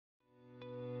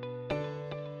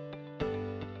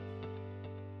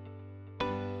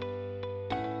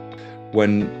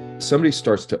When somebody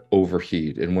starts to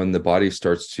overheat and when the body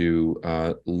starts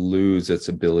to lose its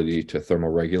ability to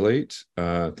thermoregulate,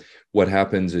 what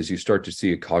happens is you start to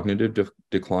see a cognitive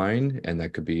decline, and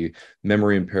that could be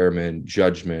memory impairment,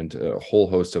 judgment, a whole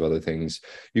host of other things.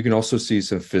 You can also see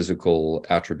some physical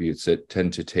attributes that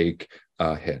tend to take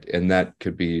a hit, and that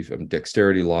could be from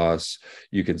dexterity loss.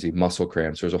 You can see muscle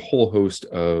cramps. There's a whole host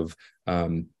of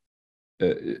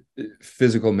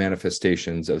physical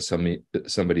manifestations of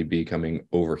somebody becoming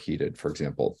overheated, for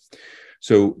example.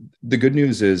 So the good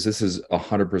news is this is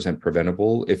 100%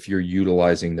 preventable if you're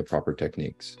utilizing the proper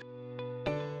techniques.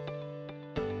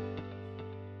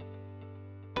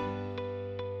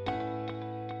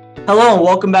 Hello, and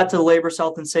welcome back to the Labor,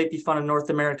 Health, and Safety Fund of North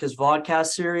America's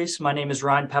vodcast series. My name is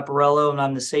Ryan Papariello, and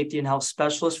I'm the Safety and Health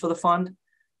Specialist for the fund.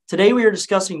 Today, we are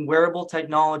discussing wearable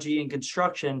technology in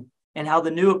construction and how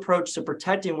the new approach to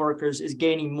protecting workers is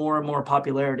gaining more and more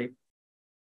popularity.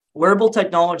 Wearable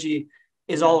technology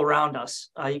is all around us.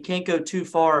 You can't go too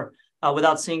far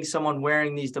without seeing someone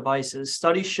wearing these devices.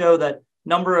 Studies show that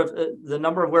the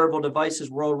number of wearable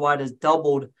devices worldwide has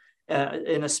doubled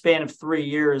in a span of 3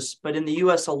 years. But in the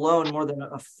US alone, more than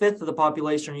a fifth of the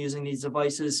population are using these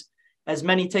devices, as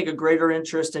many take a greater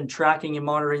interest in tracking and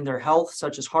monitoring their health,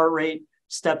 such as heart rate,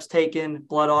 steps taken,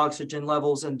 blood oxygen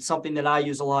levels, and something that I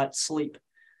use a lot, sleep.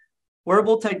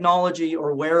 Wearable technology,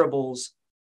 or wearables,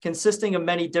 consisting of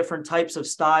many different types of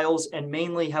styles and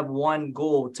mainly have one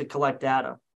goal: to collect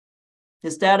data.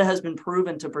 This data has been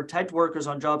proven to protect workers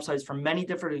on job sites from many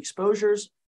different exposures.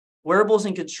 Wearables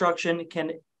in construction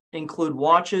can include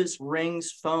watches,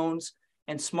 rings, phones,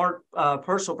 and smart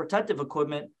personal protective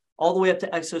equipment, all the way up to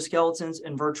exoskeletons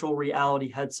and virtual reality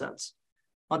headsets.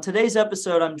 On today's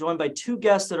episode, I'm joined by two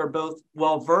guests that are both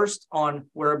well-versed on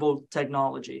wearable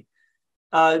technology.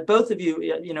 Both of you,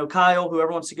 Kyle,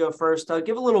 whoever wants to go first,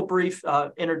 give a little brief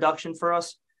introduction for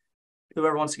us.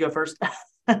 Whoever wants to go first.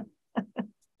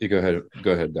 You go ahead.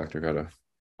 Go ahead, Dr. Cauda.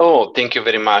 Oh, thank you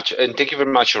very much. And thank you very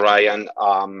much, Ryan,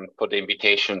 for the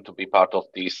invitation to be part of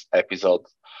this episode.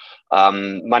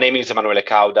 My name is Emanuele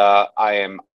Cauda. I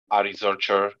am a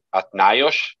researcher at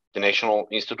NIOSH, the National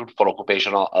Institute for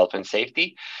Occupational Health and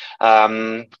Safety,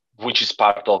 which is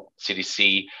part of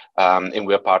CDC, and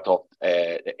we're part of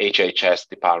the HHS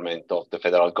department of the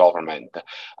federal government.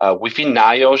 Within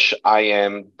NIOSH, I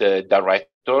am the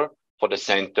director for the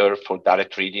Center for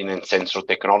Direct Reading and Sensor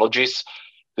Technologies.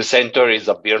 The center is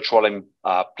a virtual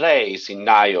place in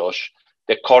NIOSH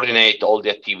that coordinates all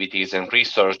the activities and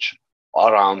research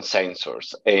around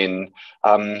sensors. And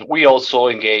we also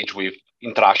engage with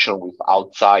interaction with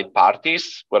outside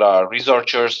parties, whether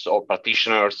researchers or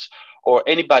practitioners or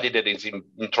anybody that is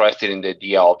interested in the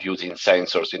idea of using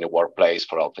sensors in the workplace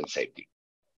for health and safety.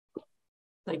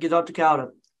 Thank you, Dr. Cauda.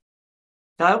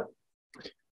 Kyle?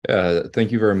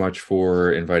 Thank you very much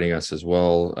for inviting us as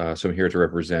well. So I'm here to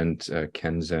represent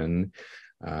Kenzen.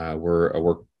 We're a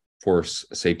workforce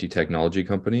safety technology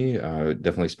company,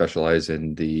 definitely specialize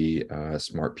in the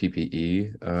smart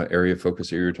PPE area of focus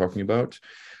that you're talking about.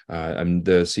 I'm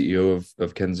the CEO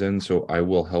of Kenzen, so I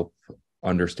will help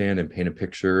understand and paint a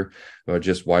picture about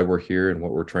just why we're here and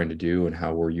what we're trying to do and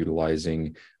how we're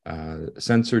utilizing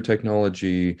sensor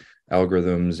technology,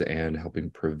 algorithms, and helping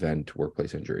prevent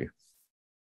workplace injury.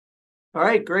 All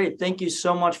right, great. Thank you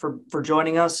so much for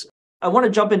joining us. I want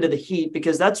to jump into the heat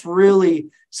because that's really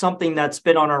something that's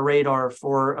been on our radar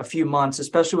for a few months,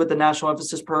 especially with the National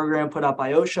Emphasis Program put out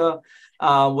by OSHA,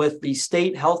 with the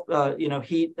state health,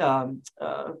 heat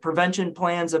prevention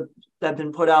plans that have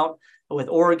been put out with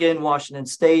Oregon, Washington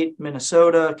State,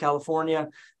 Minnesota, California.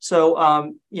 So,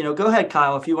 go ahead,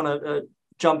 Kyle, if you want to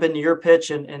jump into your pitch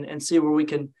and see where we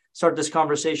can start this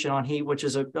conversation on heat, which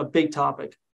is a big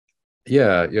topic.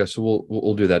 Yeah. So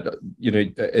we'll do that.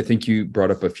 I think you brought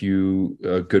up a few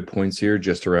good points here,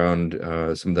 just around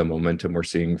some of the momentum we're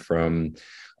seeing from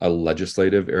a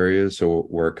legislative area. So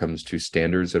where it comes to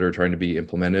standards that are trying to be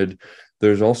implemented,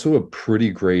 there's also a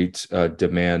pretty great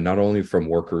demand, not only from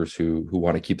workers who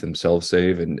want to keep themselves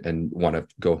safe and want to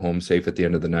go home safe at the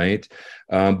end of the night,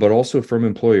 but also from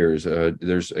employers.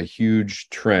 There's a huge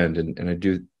trend, and I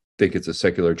do think it's a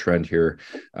secular trend here,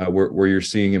 where you're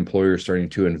seeing employers starting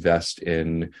to invest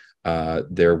in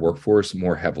their workforce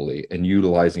more heavily and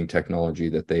utilizing technology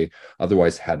that they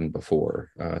otherwise hadn't before.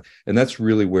 And that's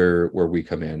really where we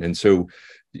come in. And so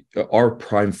our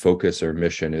prime focus or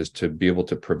mission is to be able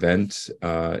to prevent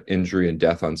injury and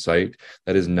death on site.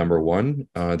 That is number one.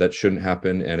 That shouldn't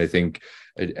happen. And I think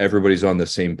everybody's on the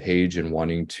same page in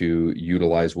wanting to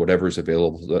utilize whatever's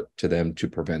available to them to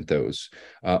prevent those.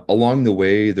 Along the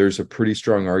way, there's a pretty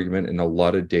strong argument and a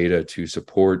lot of data to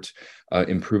support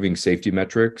improving safety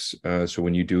metrics. So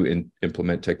when you do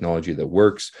implement technology that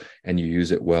works and you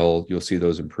use it well, you'll see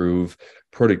those improve.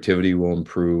 Productivity will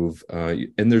improve.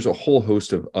 And there's a whole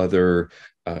host of other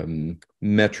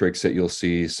metrics that you'll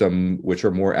see, some which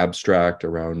are more abstract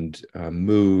around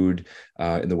mood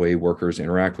and the way workers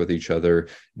interact with each other,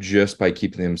 just by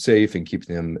keeping them safe and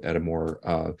keeping them at a more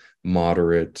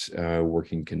moderate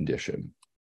working condition.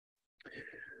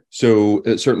 So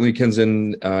certainly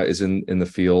Kenzen is in the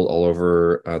field all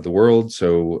over the world.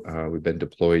 So we've been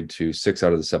deployed to 6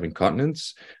 out of the 7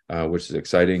 continents, which is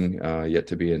exciting. Yet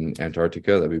to be in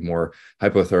Antarctica, that'd be more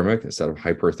hypothermic instead of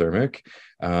hyperthermic.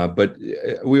 But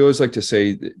we always like to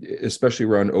say, especially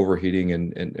around overheating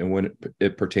and when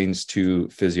it pertains to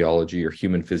physiology or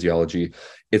human physiology,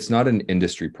 it's not an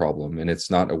industry problem and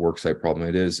it's not a worksite problem.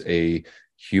 It is a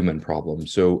human problem.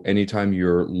 So anytime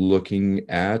you're looking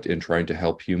at and trying to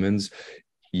help humans,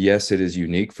 yes, it is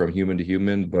unique from human to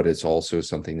human, but it's also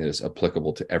something that is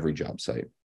applicable to every job site.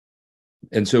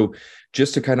 And so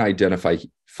just to kind of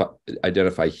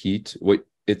identify heat, what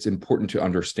it's important to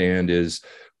understand is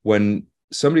when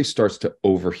somebody starts to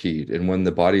overheat and when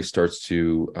the body starts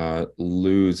to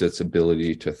lose its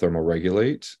ability to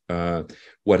thermoregulate,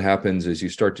 what happens is you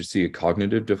start to see a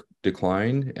cognitive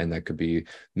decline, and that could be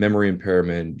memory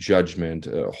impairment, judgment,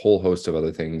 a whole host of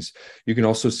other things. You can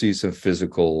also see some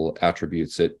physical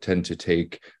attributes that tend to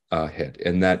take a hit,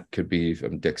 and that could be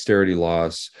from dexterity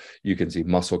loss. You can see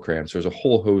muscle cramps. There's a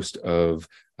whole host of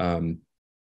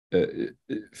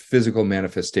physical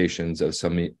manifestations of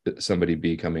somebody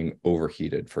becoming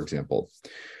overheated, for example.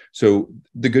 So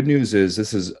the good news is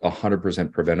this is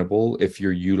 100% preventable if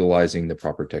you're utilizing the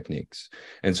proper techniques.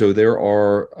 And so there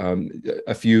are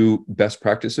a few best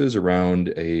practices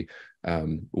around a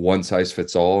one size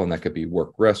fits all, and that could be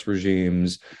work rest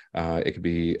regimes. It could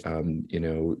be,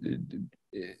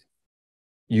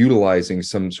 utilizing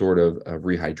some sort of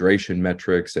rehydration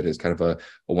metrics that is kind of a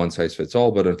one size fits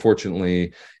all, but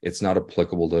unfortunately it's not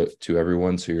applicable to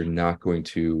everyone. So you're not going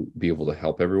to be able to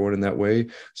help everyone in that way.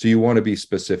 So you want to be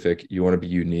specific, you want to be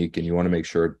unique, and you want to make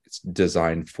sure it's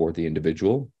designed for the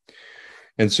individual.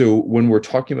 And so when we're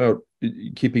talking about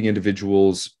keeping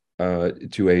individuals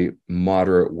to a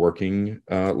moderate working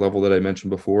level that I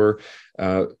mentioned before,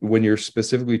 when you're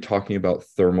specifically talking about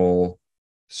thermal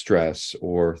stress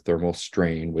or thermal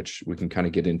strain, which we can kind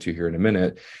of get into here in a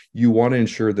minute, you want to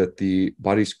ensure that the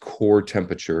body's core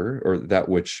temperature, or that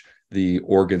which the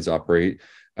organs operate,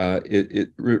 it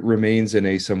remains in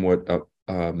a somewhat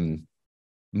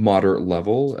moderate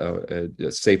level,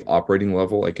 a safe operating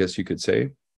level, I guess you could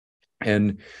say.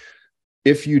 And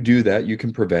if you do that, you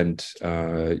can prevent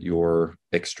your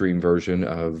extreme version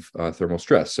of thermal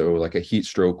stress. So like a heat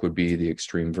stroke would be the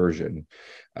extreme version.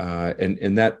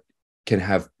 And that can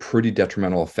have pretty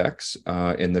detrimental effects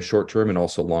in the short term and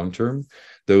also long term.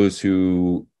 Those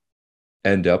who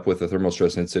end up with a thermal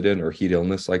stress incident or heat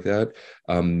illness like that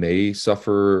may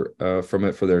suffer from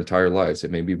it for their entire lives.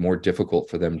 It may be more difficult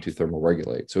for them to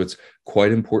thermoregulate. So it's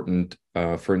quite important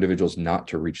for individuals not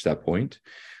to reach that point.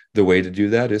 The way to do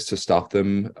that is to stop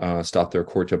their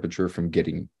core temperature from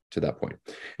getting to that point.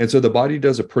 And so the body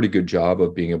does a pretty good job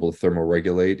of being able to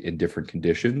thermoregulate in different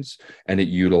conditions, and it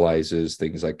utilizes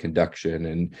things like conduction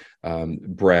and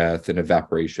breath and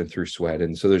evaporation through sweat.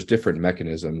 And so there's different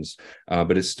mechanisms,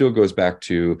 but it still goes back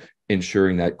to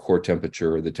ensuring that core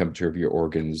temperature, or the temperature of your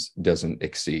organs, doesn't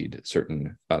exceed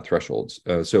certain thresholds.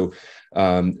 So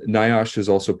NIOSH has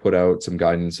also put out some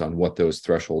guidance on what those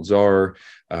thresholds are.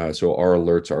 So our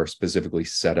alerts are specifically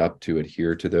set up to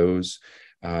adhere to those.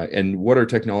 And what our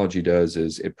technology does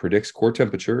is it predicts core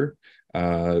temperature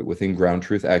within ground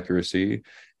truth accuracy,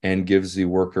 and gives the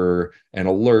worker an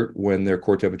alert when their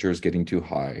core temperature is getting too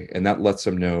high. And that lets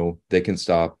them know they can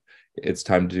stop. It's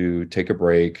time to take a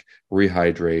break,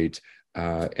 rehydrate.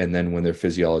 And then when their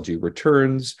physiology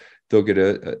returns, they'll get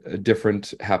a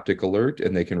different haptic alert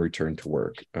and they can return to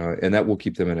work. And that will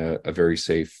keep them in a very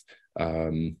safe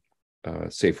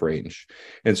range.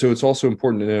 And so it's also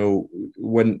important to know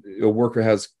when a worker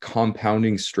has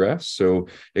compounding stress, so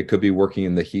it could be working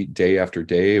in the heat day after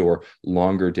day or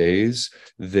longer days,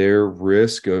 their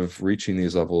risk of reaching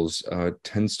these levels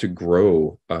tends to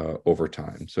grow over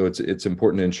time. So it's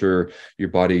important to ensure your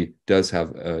body does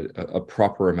have a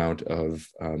proper amount of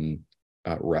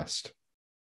rest.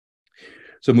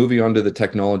 So moving on to the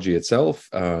technology itself,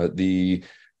 the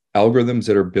algorithms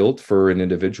that are built for an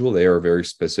individual, they are very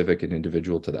specific and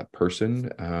individual to that person.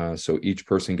 So each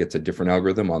person gets a different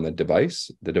algorithm on the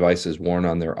device. The device is worn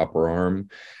on their upper arm,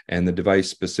 and the device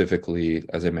specifically,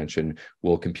 as I mentioned,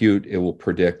 will compute, it will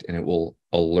predict, and it will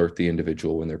alert the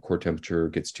individual when their core temperature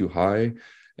gets too high,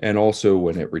 and also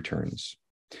when it returns.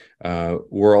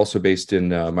 We're also based in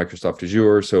Microsoft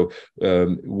Azure, so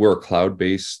we're a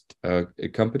cloud-based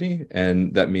company,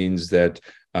 and that means that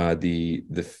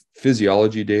the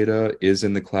physiology data is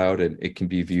in the cloud, and it can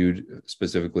be viewed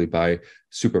specifically by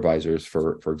supervisors,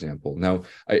 for example. Now,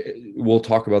 we'll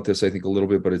talk about this, I think, a little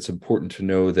bit, but it's important to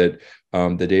know that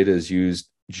the data is used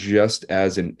just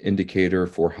as an indicator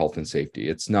for health and safety.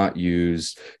 It's not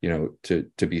used, to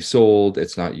be sold.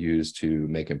 It's not used to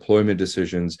make employment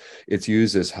decisions. It's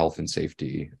used as health and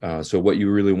safety. So what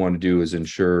you really want to do is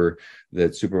ensure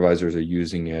that supervisors are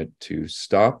using it to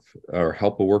stop or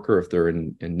help a worker if they're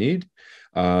in need,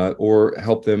 or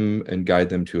help them and guide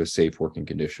them to a safe working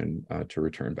condition to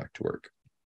return back to work.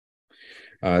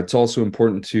 It's also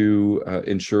important to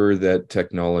ensure that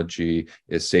technology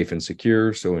is safe and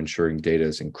secure, so ensuring data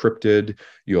is encrypted.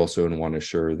 You also want to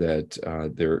ensure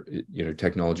that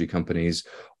technology companies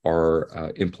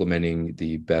are implementing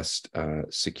the best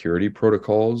security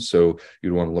protocols. So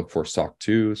you'd want to look for SOC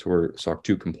 2, so we're SOC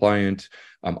 2 compliant.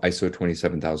 ISO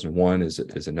 27001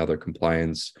 is another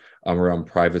compliance. Around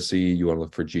privacy, you want to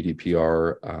look for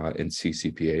GDPR and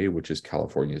CCPA, which is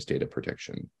California's data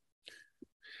protection.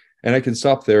 And I can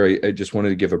stop there. I just wanted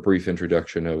to give a brief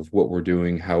introduction of what we're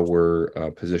doing, how we're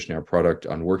positioning our product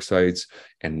on work sites,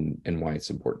 and why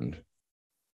it's important.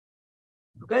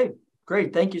 Okay,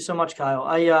 great. Thank you so much,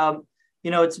 Kyle.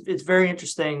 It's very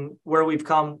interesting where we've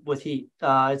come with heat.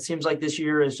 It seems like this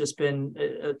year has just been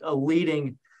a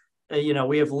leading,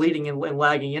 we have leading and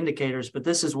lagging indicators, but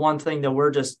this is one thing that we're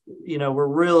just, we're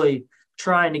really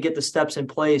trying to get the steps in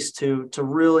place to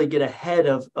really get ahead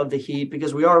of the heat,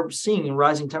 because we are seeing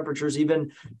rising temperatures,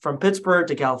 even from Pittsburgh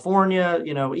to California,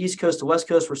 East Coast to West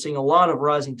Coast. We're seeing a lot of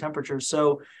rising temperatures.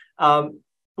 So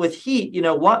with heat,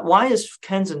 why is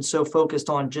Kenzen so focused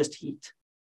on just heat?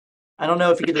 I don't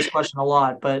know if you get this question a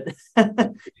lot, but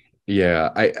Yeah,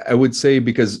 I would say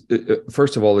because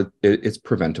first of all, it's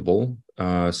preventable.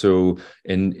 So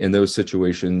in those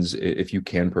situations, if you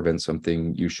can prevent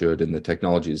something, you should, and the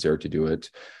technology is there to do it.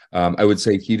 I would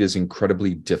say heat is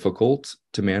incredibly difficult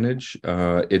to manage.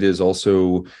 It is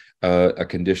also a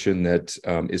condition that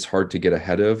is hard to get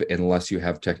ahead of unless you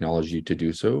have technology to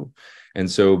do so. And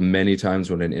so many times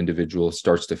when an individual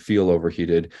starts to feel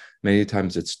overheated, many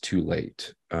times it's too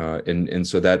late. And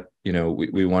so that,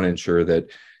 we want to ensure that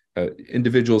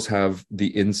individuals have the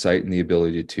insight and the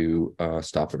ability to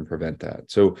stop and prevent that.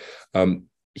 So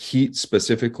heat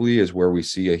specifically is where we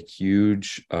see a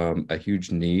huge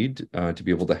need to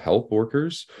be able to help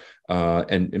workers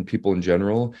and people in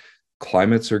general.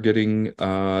 Climates are getting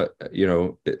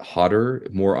hotter,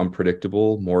 more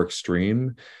unpredictable, more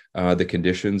extreme. The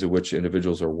conditions in which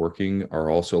individuals are working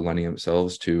are also lending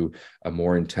themselves to a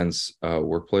more intense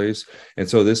workplace. And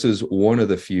so this is one of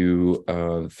the few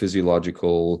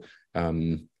physiological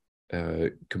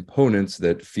components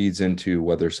that feeds into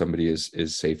whether somebody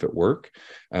is safe at work.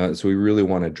 So we really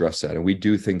want to address that. And we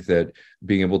do think that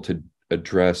being able to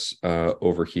address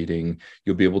overheating,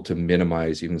 you'll be able to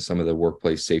minimize even some of the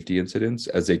workplace safety incidents,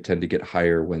 as they tend to get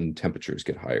higher when temperatures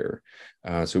get higher.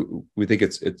 So we think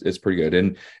it's pretty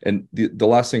good. And the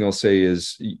last thing I'll say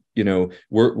is,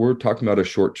 we're talking about a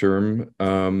short-term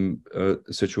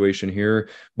situation here,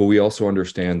 but we also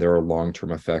understand there are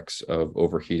long-term effects of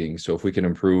overheating. So if we can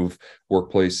improve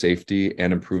workplace safety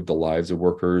and improve the lives of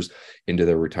workers into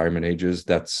their retirement ages,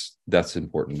 that's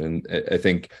important. And I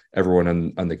think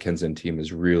everyone on the Kenzen team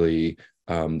is really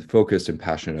focused and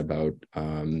passionate about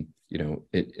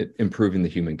improving the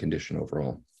human condition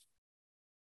overall.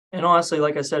 And honestly,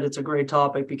 like I said, it's a great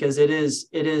topic because it is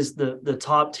the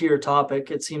top tier topic.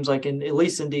 It seems like at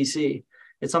least in DC,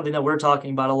 it's something that we're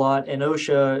talking about a lot. And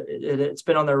OSHA, it's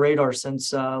been on their radar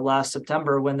since last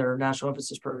September when their national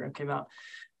emphasis program came out.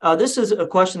 This is a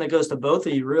question that goes to both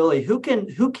of you, really. Who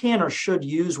can or should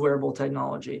use wearable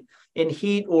technology in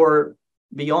heat or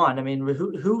beyond? I mean,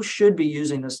 who should be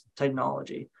using this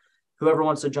technology? Whoever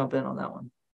wants to jump in on that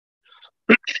one.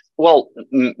 Well,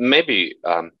 maybe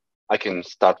I can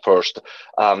start first.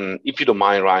 If you don't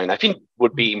mind, Ryan, I think it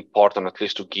would be important at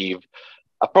least to give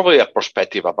probably a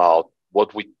perspective about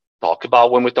what we talk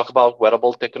about when we talk about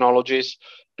wearable technologies,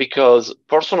 because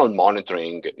personal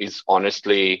monitoring is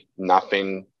honestly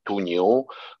nothing too new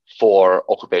for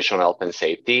occupational health and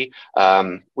safety.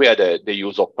 We had the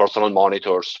use of personal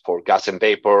monitors for gas and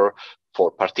vapor,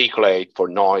 for particulate, for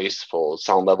noise, for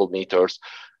sound level meters.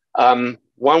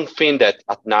 One thing that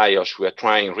at NIOSH we are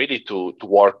trying really to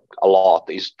work a lot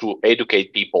is to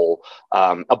educate people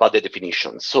about the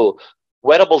definitions. So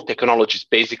wearable technologies,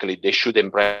 basically, they should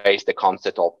embrace the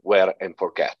concept of wear and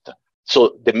forget.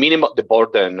 So the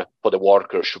burden for the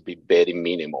worker should be very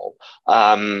minimal.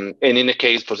 And in the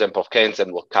case, for example, of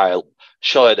Kenzen, what Kyle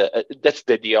showed, that's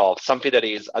the idea of something that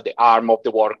is at the arm of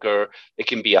the worker. It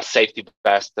can be a safety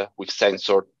vest with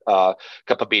sensor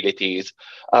capabilities.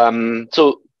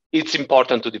 So it's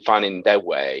important to define in that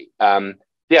way.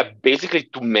 There are basically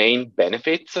two main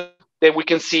benefits that we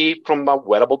can see from a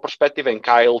wearable perspective, and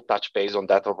Kyle touched base on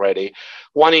that already.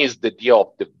 One is the idea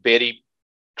of the very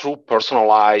true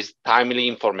personalized, timely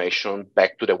information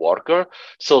back to the worker.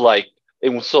 So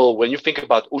when you think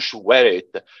about who should wear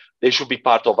it, they should be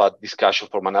part of a discussion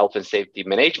from an health and safety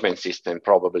management system,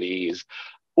 probably is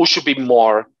who should be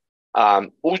more,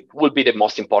 who will be the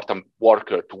most important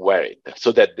worker to wear it,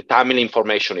 so that the timely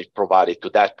information is provided to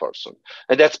that person.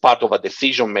 And that's part of a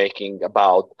decision-making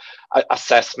about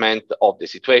assessment of the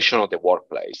situation of the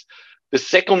workplace. The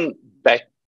second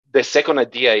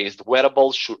idea is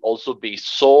wearables should also be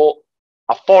so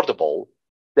affordable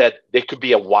that there could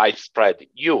be a widespread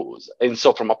use. And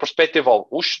so from a perspective of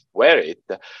who should wear it,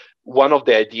 one of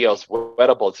the ideas with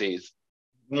wearables is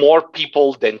more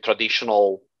people than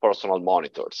traditional personal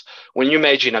monitors. When you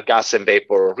imagine a gas and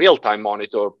vapor real-time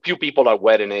monitor, few people are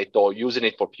wearing it or using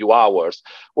it for a few hours.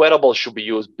 Wearables should be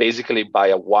used basically by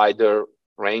a wider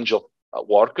range of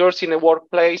workers in a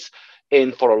workplace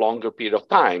and for a longer period of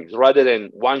time. Rather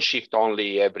than one shift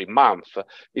only every month,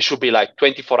 it should be like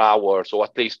 24 hours or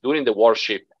at least during the work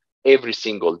shift every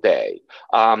single day.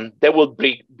 That will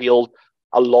build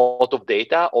a lot of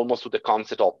data, almost to the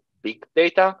concept of big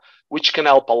data, which can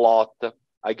help a lot.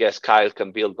 I guess Kyle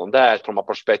can build on that from a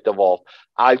perspective of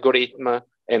algorithm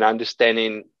and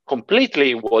understanding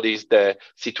completely what is the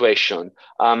situation.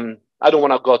 I don't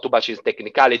want to go too much into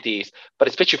technicalities, but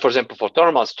especially, for example, for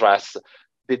thermal stress,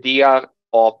 the idea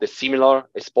of the similar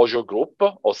exposure group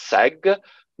or SEG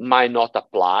might not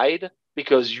apply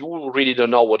because you really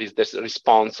don't know what is the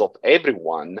response of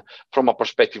everyone from a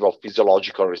perspective of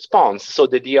physiological response. So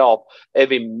the idea of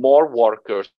having more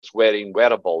workers wearing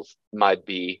wearables might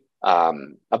be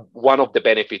one of the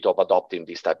benefits of adopting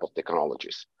these type of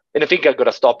technologies. And I think I'm going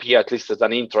to stop here, at least as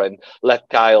an intro, and let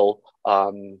Kyle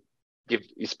give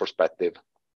his perspective.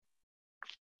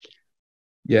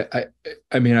 Yeah,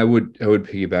 I mean, I would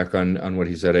piggyback on what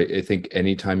he said. I think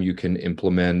anytime you can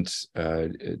implement,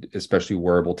 especially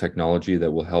wearable technology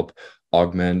that will help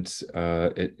augment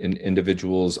an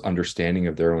individual's understanding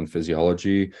of their own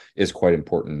physiology is quite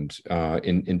important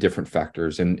in different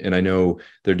factors. And I know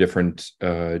there are different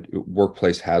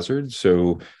workplace hazards.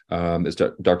 So as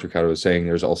Dr. Cauda was saying,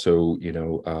 there's also,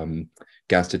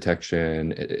 gas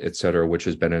detection, et cetera, which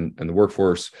has been in the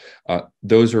workforce.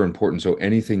 Those are important. So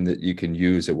anything that you can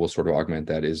use that will sort of augment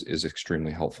that is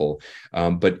extremely helpful.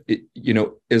 But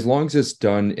as long as it's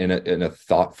done in a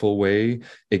thoughtful way,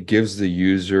 it gives the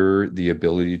user the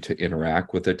ability to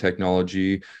interact with the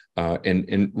technology.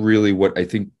 And really what I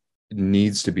think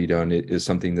needs to be done is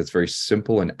something that's very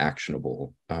simple and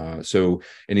actionable. So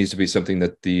it needs to be something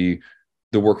that the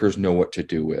workers know what to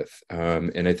do with.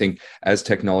 And I think as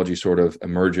technology sort of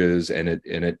emerges and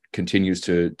it continues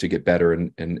to get better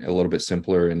and a little bit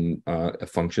simpler and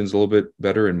functions a little bit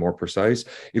better and more precise,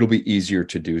 it'll be easier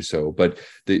to do so. But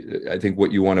I think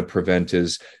what you want to prevent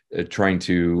is trying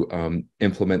to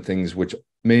implement things which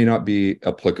may not be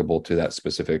applicable to that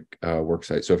specific work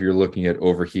site. So if you're looking at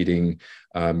overheating,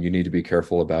 you need to be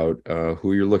careful about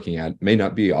who you're looking at. It may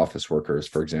not be office workers,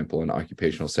 for example, in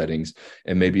occupational settings,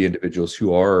 and maybe individuals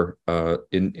who are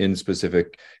in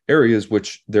specific areas,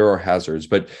 which there are hazards,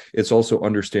 but it's also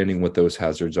understanding what those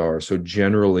hazards are. So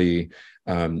generally,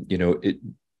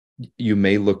 you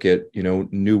may look at,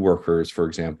 new workers, for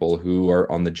example, who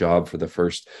are on the job for the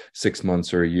first 6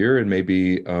 months or a year and may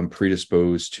be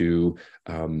predisposed to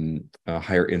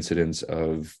higher incidence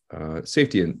of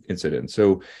safety incidents.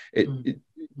 So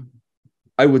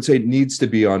I would say it needs to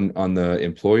be on the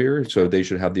employer. So they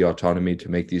should have the autonomy to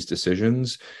make these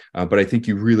decisions. But I think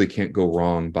you really can't go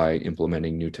wrong by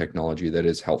implementing new technology that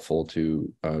is helpful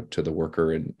to the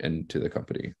worker and to the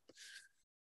company.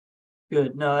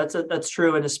 Good. No, that's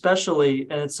true. And especially,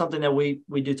 and it's something that we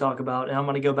do talk about, and I'm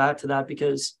going to go back to that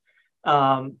because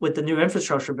with the new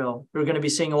infrastructure bill, we're going to be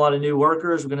seeing a lot of new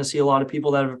workers. We're going to see a lot of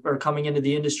people that are coming into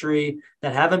the industry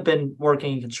that haven't been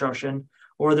working in construction,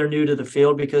 or they're new to the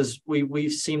field, because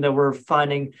we've seen that we're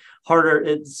finding harder.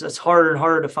 It's harder and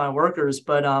harder to find workers,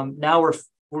 but now we're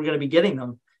going to be getting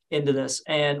them. into this.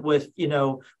 And with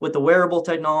with the wearable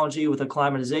technology, with the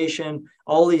climatization,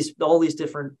 all these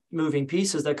different moving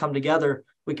pieces that come together,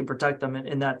 we can protect them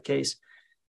in that case.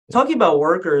 Talking about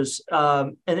workers,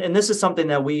 and this is something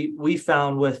that we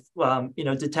found with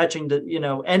detaching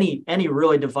any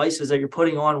really devices that you're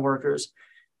putting on workers.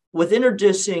 With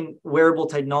introducing wearable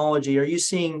technology, are you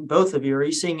seeing, both of you, are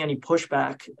you seeing any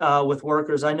pushback with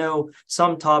workers? I know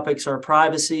some topics are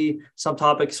privacy, some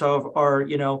topics are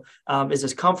is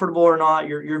this comfortable or not?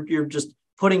 You're just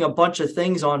putting a bunch of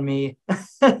things on me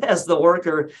as the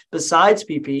worker besides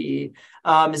PPE.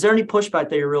 Is there any pushback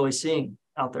that you're really seeing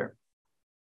out there?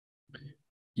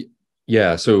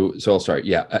 Yeah, so I'll start.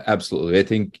 Yeah, absolutely. I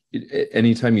think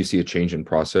anytime you see a change in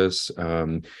process,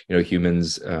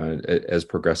 humans, as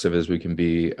progressive as we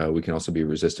can also be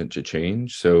resistant to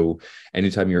change. So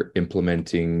anytime you're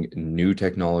implementing new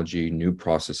technology, new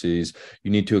processes,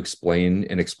 you need to explain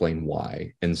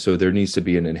why. And so there needs to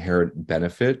be an inherent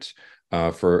benefit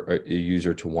for a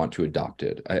user to want to adopt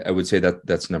it. I would say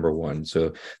that's number one.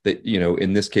 So that,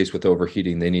 in this case with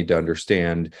overheating, they need to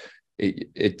understand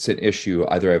it's an issue.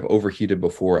 Either I've overheated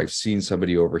before, I've seen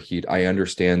somebody overheat, I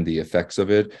understand the effects of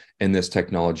it, and this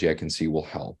technology I can see will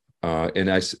help.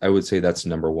 And I would say that's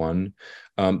number one.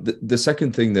 The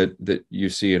second thing that you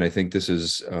see, and I think this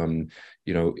is,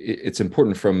 it's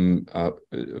important from a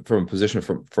position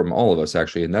from all of us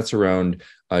actually, and that's around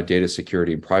data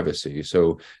security and privacy.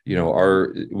 So,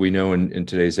 we know in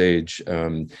today's age,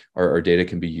 our data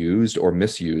can be used or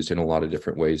misused in a lot of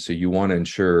different ways. So you want to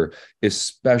ensure,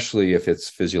 especially if it's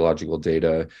physiological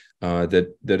data,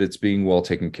 that it's being well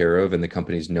taken care of and the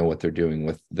companies know what they're doing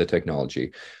with the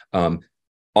technology.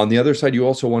 On the other side, you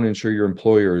also want to ensure your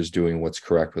employer is doing what's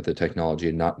correct with the technology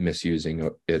and not misusing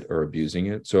it or abusing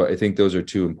it. So I think those are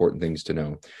two important things to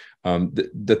know.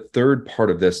 The third part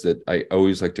of this that I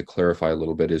always like to clarify a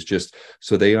little bit is just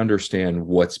so they understand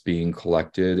what's being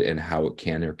collected and how it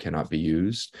can or cannot be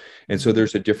used. And so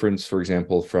there's a difference, for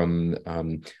example, from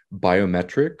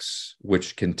biometrics,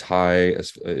 which can tie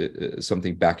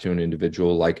something back to an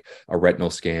individual, like a retinal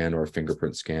scan or a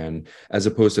fingerprint scan, as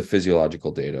opposed to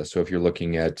physiological data. So if you're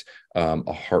looking at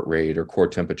a heart rate or core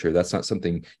temperature, that's not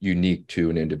something unique to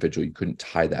an individual. You couldn't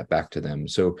tie that back to them.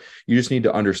 So you just need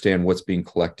to understand what's being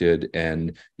collected.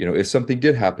 And, if something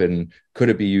did happen, could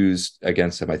it be used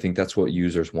against them? I think that's what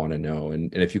users want to know.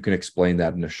 And if you can explain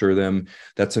that and assure them,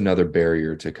 that's another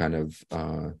barrier to kind of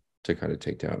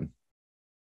take down.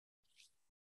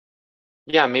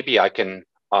 Yeah, maybe I can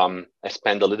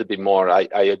expand a little bit more. I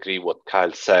agree what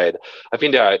Kyle said. I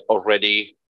think there are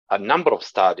already a number of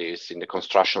studies in the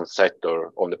construction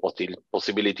sector on the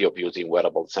possibility of using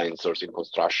wearable sensors in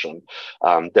construction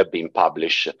that have been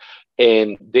published.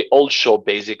 And they all show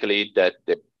basically that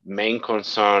the main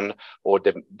concern or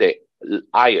the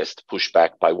highest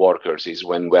pushback by workers is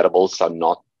when wearables are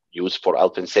not used for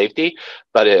health and safety,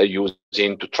 but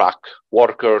using to track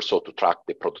workers or to track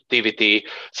the productivity.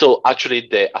 So actually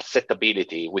the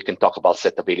acceptability, we can talk about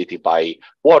acceptability by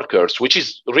workers, which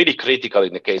is really critical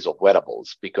in the case of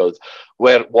wearables, because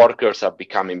where workers are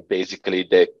becoming basically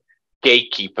the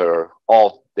gatekeeper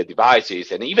of the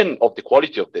devices and even of the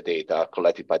quality of the data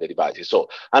collected by the devices. So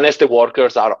unless the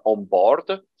workers are on board,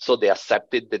 so they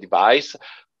accepted the device,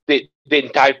 the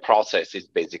entire process is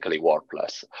basically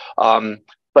worthless.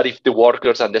 But if the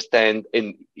workers understand,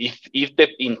 and if the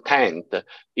intent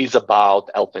is about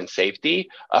health and safety,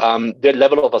 their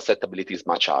level of acceptability is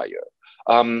much higher.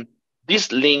 This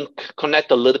link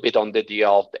connect a little bit on the idea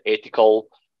of the ethical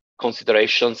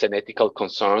considerations and ethical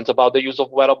concerns about the use of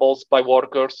wearables by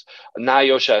workers.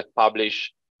 NIOSH has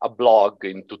published a blog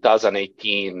in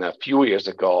 2018, a few years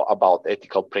ago, about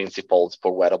ethical principles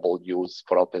for wearable use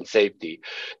for health and safety.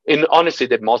 And honestly,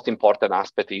 the most important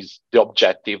aspect is the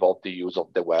objective of the use of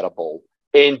the wearable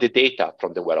and the data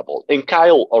from the wearable. And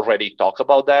Kyle already talked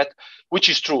about that, which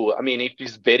is true. I mean, it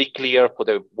is very clear for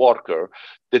the worker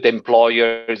that the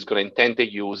employer is going to intend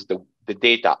to use the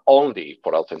data only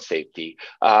for health and safety.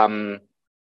 The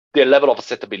level of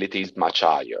acceptability is much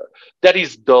higher. That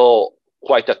is, though,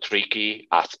 quite a tricky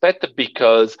aspect,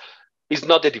 because it's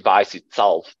not the device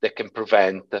itself that can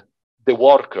prevent the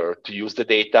worker to use the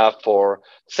data for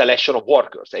selection of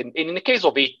workers. And in the case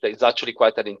of it, it's actually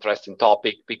quite an interesting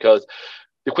topic, because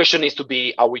the question is to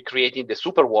be, are we creating the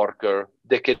super worker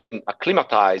that can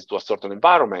acclimatize to a certain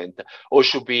environment, or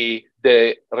should be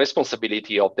the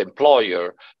responsibility of the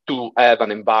employer to have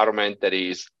an environment that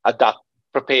is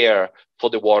prepare for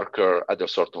the worker at a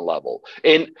certain level?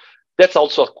 And that's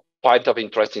also quite of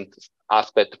interesting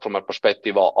aspect from a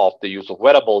perspective of the use of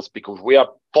wearables, because we are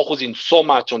focusing so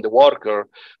much on the worker,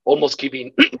 almost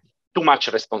giving too much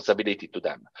responsibility to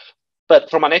them. But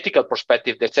from an ethical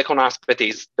perspective, the second aspect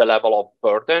is the level of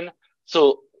burden. So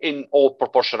or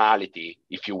proportionality,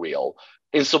 if you will.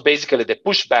 And so basically the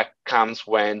pushback comes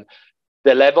when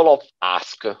the level of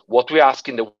ask, what we're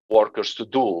asking the workers to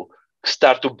do,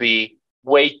 start to be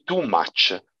way too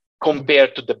much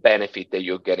compared to the benefit that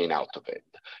you're getting out of it.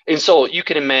 And so you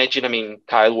can imagine, I mean,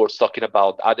 Kyle was talking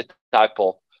about other type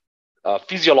of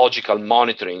physiological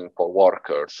monitoring for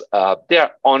workers. They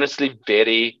are honestly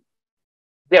very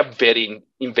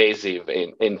invasive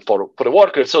for the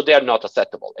workers, so they are not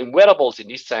acceptable. And wearables, in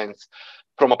this sense,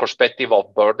 from a perspective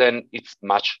of burden, it's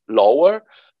much lower.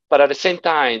 But at the same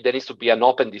time, there needs to be an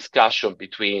open discussion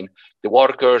between the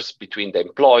workers, between the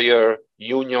employer,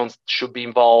 unions should be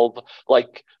involved.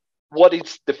 Like, what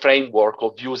is the framework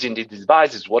of using these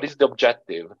devices? What is the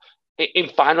objective? And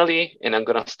finally, and I'm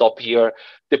going to stop here,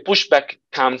 the pushback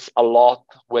comes a lot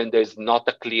when there's not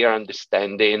a clear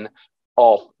understanding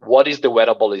of what is the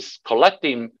wearable is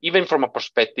collecting, even from a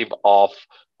perspective of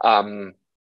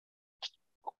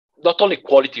not only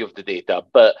quality of the data,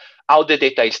 but how the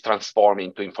data is transformed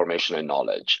into information and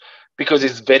knowledge. Because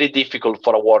it's very difficult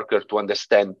for a worker to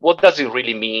understand what does it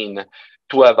really mean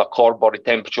to have a core body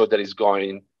temperature that is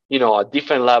going, at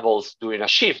different levels during a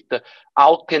shift.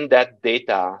 How can that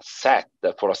data set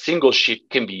for a single shift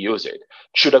can be used?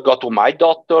 Should I go to my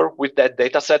doctor with that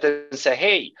data set and say,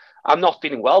 hey, I'm not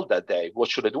feeling well that day.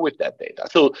 What should I do with that data?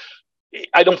 So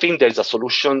I don't think there's a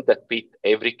solution that fits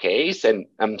every case. And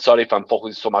I'm sorry if I'm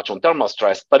focusing so much on thermal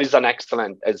stress, but it's an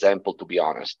excellent example, to be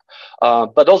honest.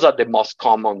 But those are the most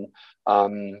common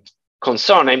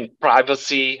concern. And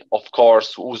privacy, of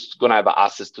course, who's going to have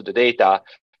access to the data,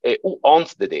 who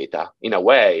owns the data in a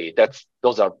way.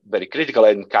 Those are very critical.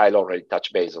 And Kyle already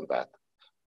touched base on that.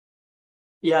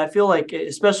 Yeah, I feel like,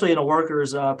 especially in a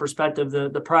worker's perspective,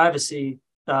 the privacy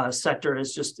sector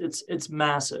is just, it's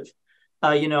massive.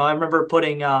 I remember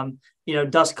putting,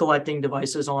 dust collecting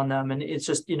devices on them, and it's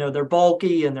just, they're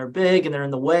bulky and they're big and they're in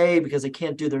the way because they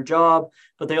can't do their job,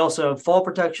 but they also have fall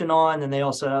protection on, and they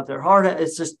also have their hard hat.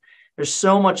 It's just, there's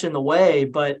so much in the way,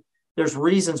 but there's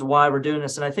reasons why we're doing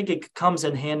this. And I think it comes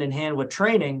in hand with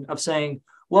training of saying,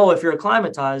 well, if you're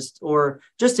acclimatized, or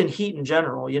just in heat in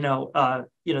general,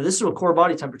 this is a core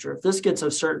body temperature. If this gets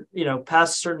a certain,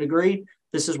 past a certain degree,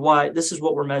 this is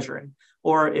what we're measuring.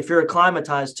 Or if you're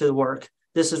acclimatized to the work,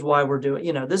 this is why we're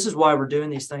doing, this is why we're doing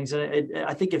these things. And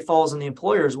I think it falls on the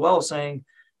employer as well, saying,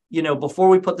 before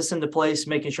we put this into place,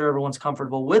 making sure everyone's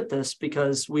comfortable with this,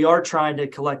 because we are trying to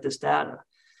collect this data.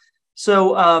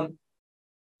 So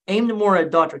aimed more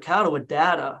at Dr. Cauda with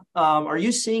data, are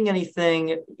you seeing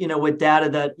anything, with data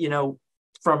that,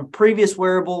 from previous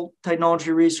wearable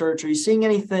technology research? Are you seeing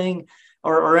anything,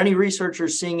 or any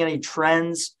researchers seeing any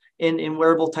trends in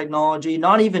wearable technology?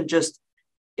 Not even just,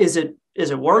 is it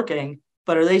working,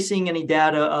 but are they seeing any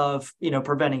data of,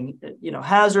 preventing,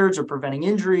 hazards, or preventing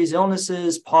injuries,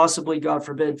 illnesses, possibly, God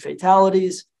forbid,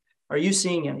 fatalities? Are you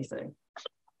seeing anything?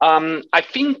 I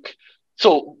think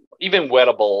so. Even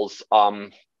wearables,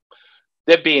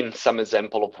 there have been some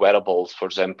example of wearables. For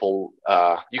example,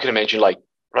 you can imagine like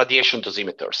radiation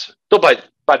dosimeters. So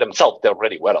by themselves, they're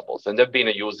already wearables, and they've been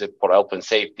used for health and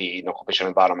safety in occupational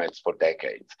environments for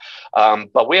decades.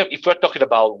 But if we're talking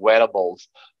about wearables,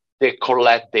 they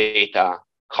collect data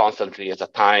constantly as a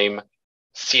time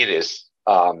series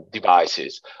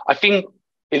devices. I think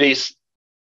it is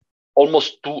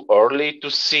almost too early to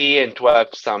see and to have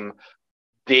some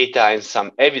data and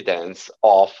some evidence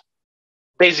of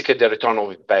basically the return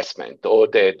of investment or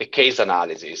the case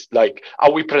analysis. Like,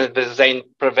 are we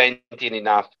preventing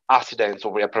enough accidents,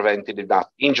 or we are preventing enough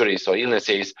injuries or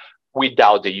illnesses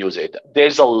without the use it?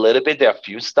 There's a little bit, there are a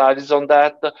few studies on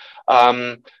that.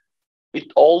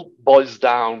 It all boils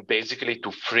down basically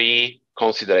to three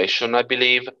considerations, I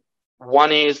believe.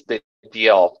 One is the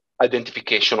idea of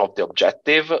identification of the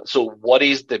objective. So what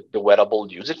is the wearable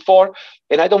used for?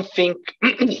 And I don't think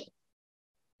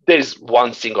there's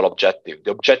one single objective.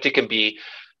 The objective can be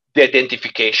the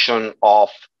identification of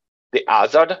the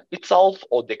hazard itself,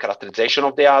 or the characterization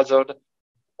of the hazard,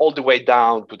 all the way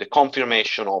down to the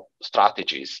confirmation of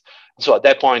strategies. So at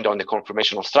that point, on the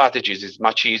confirmation of strategies, it's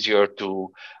much easier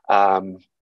to, to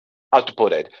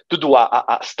do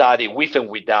a study with and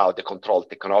without the control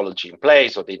technology in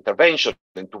place, or the intervention,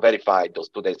 and to verify those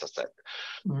two data sets.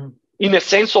 Mm-hmm. In a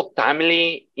sense of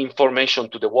timely information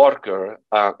to the worker,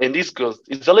 and this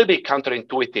it's a little bit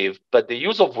counterintuitive, but the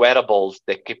use of wearables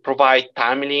that can provide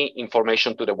timely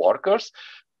information to the workers,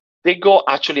 they go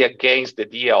actually against the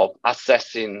idea of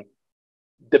assessing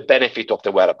the benefit of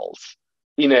the wearables.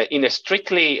 in a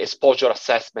strictly exposure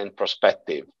assessment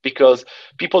perspective, because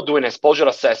people doing exposure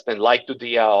assessment like the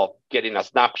idea of getting a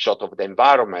snapshot of the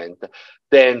environment,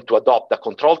 then to adopt a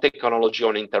control technology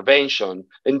on intervention,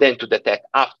 and then to detect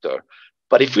after.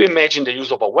 But if you imagine the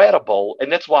use of a wearable,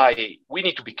 and that's why we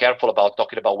need to be careful about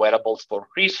talking about wearables for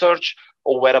research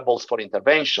or wearables for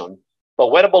intervention.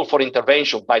 But wearable for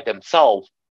intervention by themselves,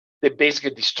 they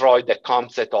basically destroy the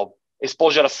concept of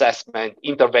exposure assessment,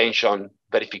 intervention,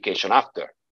 verification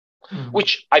after,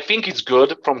 which I think is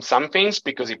good from some things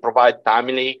because it provides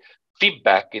timely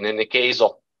feedback. And in the case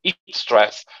of heat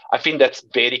stress, I think that's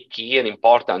very key and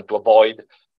important to avoid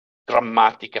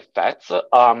dramatic effects.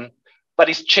 But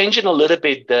it's changing a little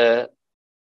bit the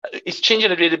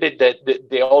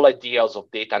whole ideas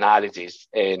of data analysis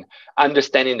and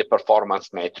understanding the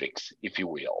performance metrics, if you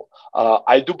will.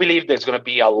 I do believe there's going to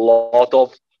be a lot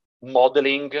of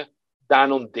modeling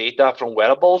done on data from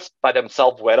wearables. By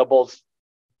themselves, wearables,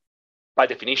 by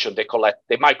definition,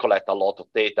 they might collect a lot of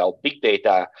data or big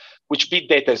data, which big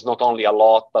data is not only a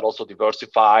lot, but also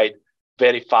diversified,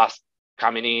 very fast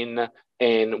coming in,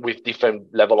 and with different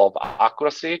level of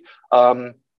accuracy.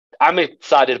 I'm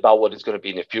excited about what is going to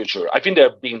be in the future. I think there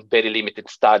have been very limited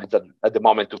studies at the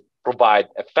moment to provide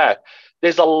effect.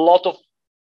 There's a lot of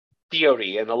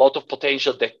theory and a lot of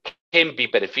potential that can be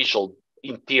beneficial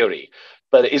in theory,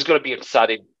 but it's going to be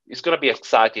exciting. It's going to be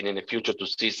exciting in the future to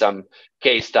see some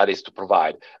case studies to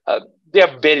provide. They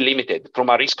are very limited from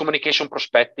a risk communication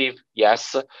perspective.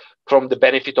 Yes. From the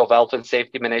benefit of health and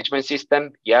safety management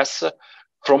system. Yes.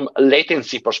 From a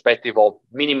latency perspective of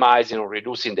minimizing or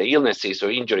reducing the illnesses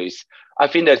or injuries, I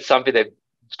think that's something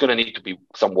that's going to need to be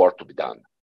some work to be done.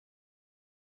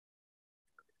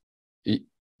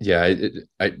 Yeah,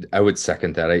 I would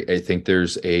second that. I think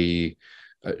there's a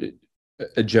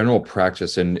general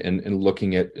practice in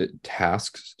looking at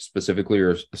tasks specifically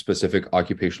or specific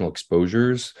occupational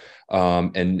exposures,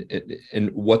 and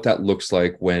what that looks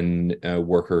like when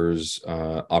workers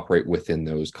operate within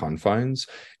those confines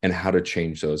and how to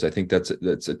change those. I think that's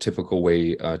a typical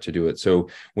way to do it. So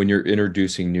when you're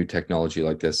introducing new technology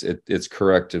like this, it's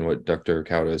correct in what Dr.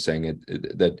 Cauda is saying,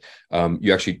 that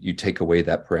you take away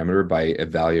that parameter by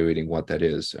evaluating what that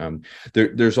is.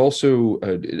 There's also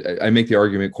I make the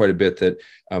argument quite a bit that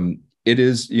it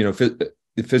is,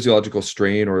 the physiological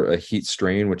strain or a heat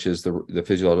strain, which is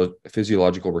the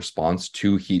physiological response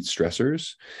to heat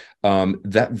stressors,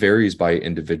 that varies by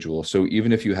individual. So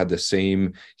even if you had the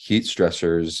same heat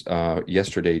stressors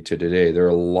yesterday to today, there are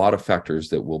a lot of factors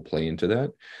that will play into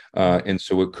that. And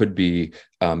so it could be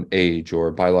age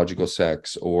or biological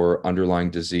sex or underlying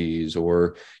disease,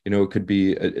 or, it could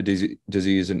be a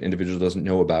disease an individual doesn't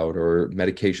know about, or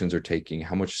medications are taking,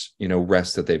 how much,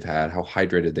 rest that they've had, how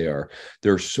hydrated they are.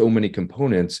 There are so many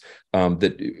components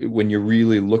that when you're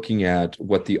really looking at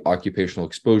what the occupational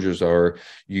exposures are,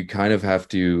 you kind of have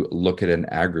to look at an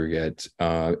aggregate.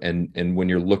 And when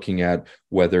you're looking at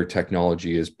whether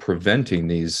technology is preventing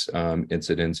these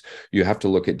incidents, you have to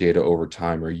look at data over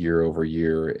time or year over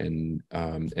year, and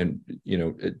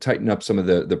tighten up some of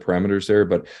the parameters there.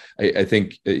 But I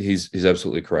think he's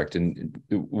absolutely correct. And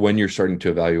when you're starting to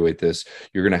evaluate this,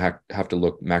 you're going to have to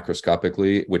look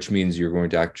macroscopically, which means you're going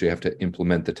to actually have to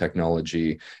implement the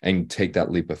technology and take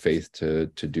that leap of faith to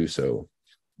do so.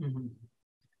 Mm-hmm.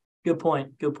 Good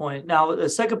point. Now, the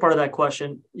second part of that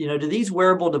question, do these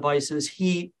wearable devices,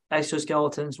 heat,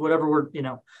 exoskeletons, whatever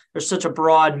there's such a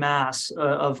broad mass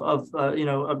of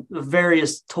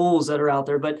various tools that are out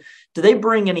there, but do they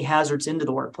bring any hazards into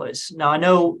the workplace? Now, I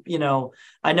know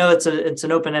it's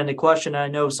an open-ended question. I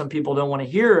know some people don't want to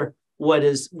hear what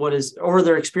is, or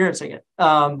they're experiencing it.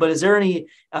 But is there any,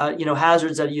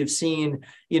 hazards that you've seen,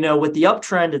 with the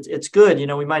uptrend? It's good.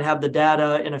 We might have the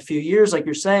data in a few years, like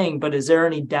you're saying, but is there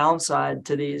any downside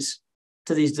to these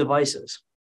devices?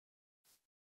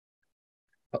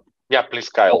 Yeah, please,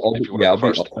 Kyle. I'll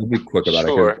be quick about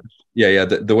Sure. it. Yeah.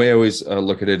 The way I always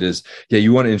look at it is,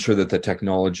 you want to ensure that the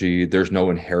technology, there's no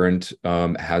inherent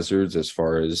hazards as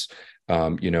far as,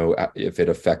 if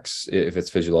it's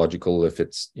physiological, if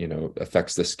it's,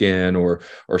 affects the skin or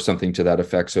something to that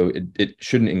effect. So it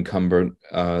shouldn't encumber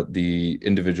the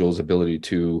individual's ability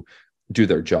to do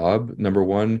their job, number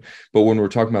one. But when we're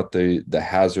talking about the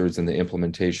hazards and the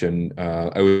implementation,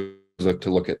 I would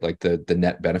look at like the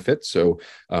net benefits. So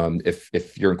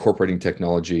if you're incorporating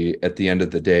technology, at the end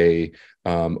of the day,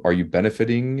 are you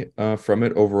benefiting from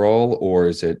it overall, or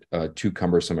is it too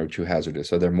cumbersome or too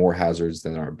hazardous? Are there more hazards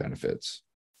than there are benefits?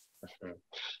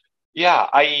 Yeah,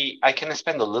 I can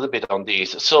expand a little bit on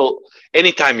this. So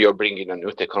anytime you're bringing a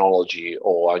new technology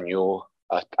or a new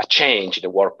a change in the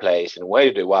workplace and where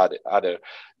you do other,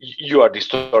 you are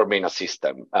disturbing a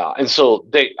system. And so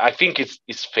I think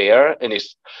it's fair and it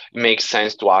makes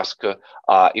sense to ask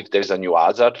if there's a new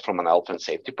hazard from an health and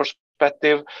safety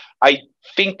perspective. I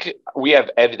think we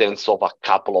have evidence of a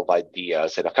couple of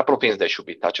ideas and a couple of things that should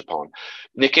be touched upon.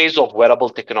 In the case of wearable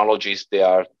technologies, they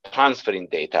are transferring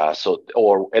data,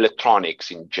 or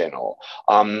electronics in general.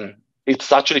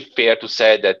 It's actually fair to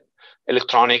say that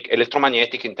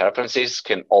electromagnetic interferences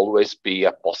can always be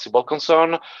a possible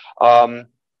concern.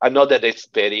 I know that it's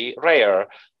very rare,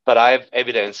 but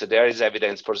there is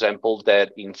evidence, for example,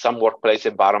 that in some workplace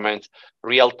environments,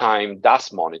 real-time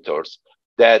dust monitors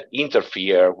that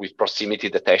interfere with proximity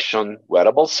detection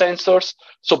wearable sensors.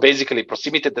 So basically,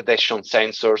 proximity detection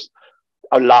sensors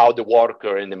allow the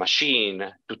worker and the machine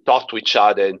to talk to each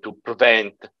other and to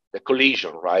prevent the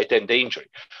collision, right, and the injury.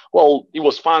 Well, it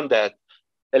was found that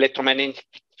electromagnetic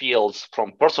fields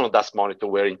from personal dust monitor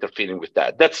were interfering with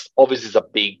that. That's obviously a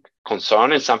big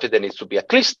concern and something that needs to be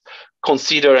at least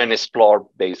considered and explored,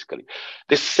 basically.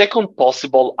 The second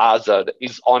possible hazard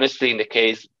is honestly in the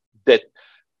case that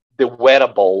the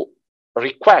wearable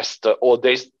request, or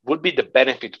there would be the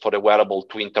benefit for the wearable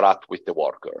to interact with the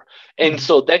worker. And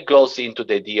so that goes into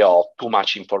the idea of too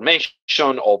much information,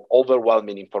 of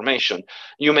overwhelming information.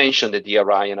 You mentioned the idea,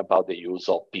 Ryan, about the use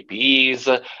of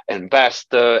PPEs and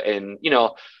vests, and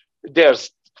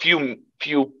there's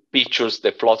few pictures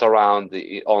that float around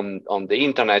on the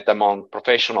internet among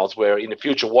professionals where in the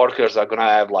future workers are going to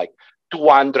have like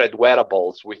 200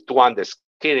 wearables with 200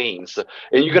 screens,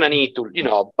 and you're going to need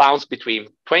to bounce between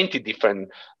 20 different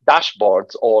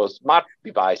dashboards or smart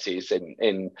devices,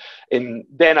 and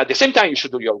then at the same time you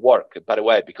should do your work, by the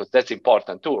way, because that's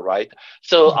important too, right?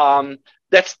 So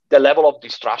that's the level of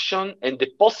distraction and the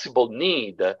possible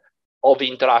need of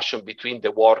interaction between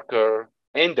the worker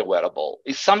and the wearable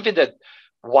is something that,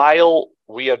 while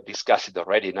we are discussing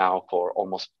already now for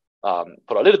almost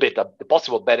for a little bit, the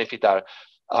possible benefits are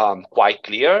quite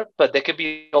clear, but there can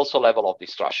be also a level of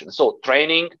distraction. So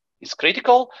training is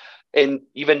critical. And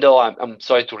even though I'm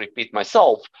sorry to repeat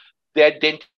myself, the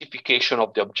identification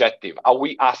of the objective. Are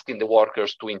we asking the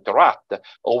workers to interact,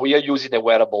 or we are using the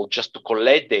wearable just to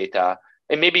collect data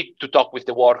and maybe to talk with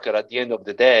the worker at the end of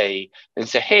the day and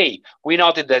say, hey, we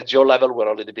noted that your level were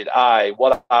a little bit high.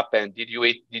 What happened? Did you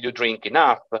eat? Did you drink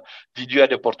enough? Did you have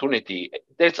the opportunity?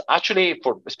 There's actually,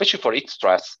 especially for heat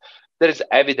stress, there is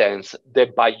evidence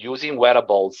that by using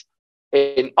wearables,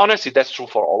 and honestly, that's true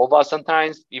for all of us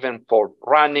sometimes, even for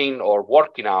running or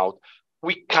working out,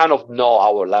 we kind of know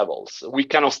our levels. We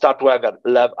kind of start to have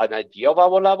an idea of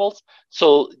our levels.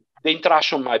 So the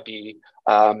interaction might be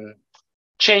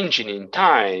changing in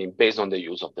time based on the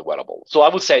use of the wearable. So I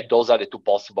would say those are the two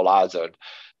possible hazards.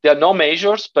 There are no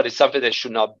measures, but it's something that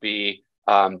should not be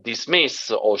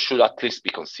dismissed or should at least be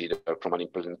considered from an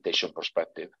implementation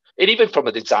perspective, and even from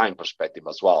a design perspective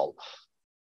as well.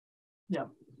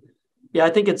 Yeah, I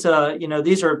think it's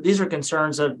these are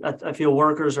concerns that I feel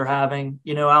workers are having,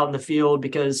 out in the field,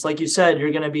 because like you said,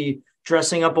 you're going to be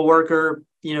dressing up a worker,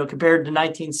 compared to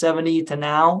 1970 to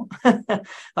now. I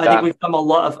think we've come a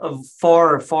lot of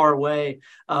far way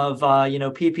of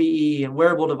PPE and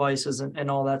wearable devices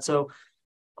and all that. So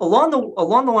along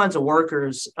the lines of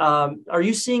workers, are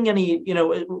you seeing any,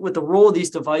 with the role of these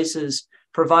devices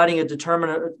providing a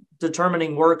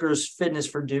determining workers' fitness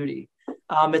for duty?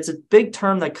 It's a big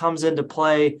term that comes into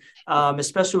play,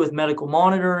 especially with medical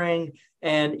monitoring,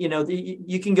 and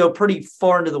you can go pretty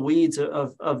far into the weeds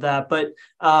of that. But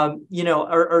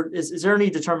is there any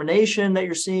determination that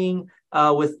you're seeing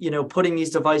with putting these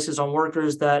devices on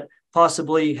workers that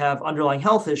possibly have underlying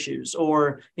health issues,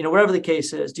 or whatever the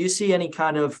case is? Do you see any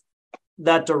kind of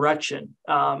that direction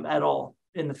at all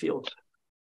in the field?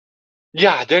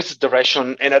 Yeah, there's a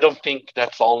direction, and I don't think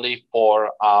that's only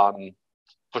for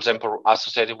example,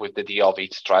 associated with the idea of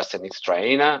heat stress and heat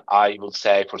strain. I will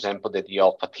say, for example, the idea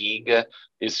of fatigue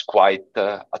is quite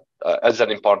as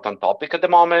an important topic at the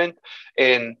moment.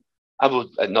 And I would,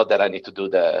 not that I need to do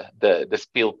the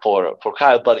spiel for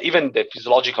Kyle, but even the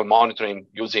physiological monitoring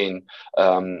using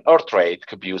heart rate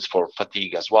could be used for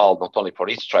fatigue as well, not only for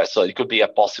heat stress. So it could be a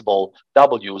possible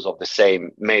double use of the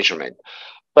same measurement.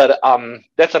 But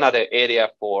that's another area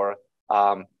for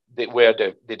where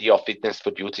the idea of fitness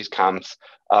for duties comes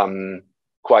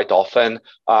quite often.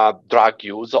 Drug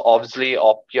use, obviously,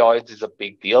 opioids is a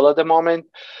big deal at the moment.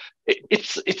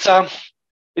 It's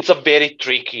a very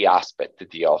tricky aspect, the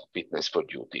idea of fitness for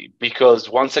duty, because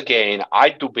once again, I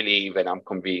do believe, and I'm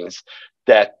convinced,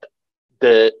 that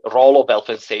the role of health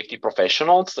and safety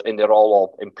professionals and the role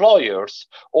of employers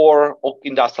or of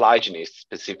industrial hygienists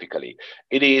specifically.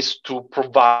 It is to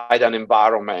provide an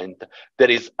environment that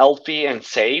is healthy and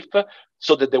safe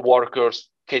so that the workers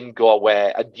can go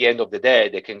away at the end of the day,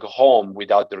 they can go home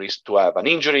without the risk to have an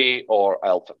injury or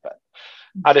health effect.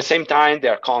 At the same time,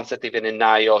 there are concepts even in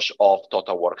NIOSH of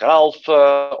total worker health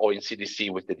or in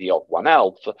CDC with the idea of One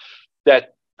Health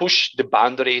that push the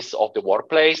boundaries of the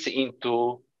workplace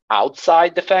into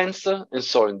outside the fence. And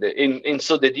so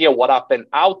so the idea of what happened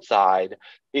outside,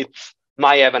 it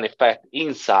might have an effect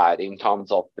inside in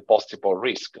terms of the possible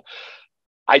risk.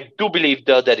 I do believe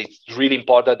though that it's really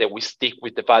important that we stick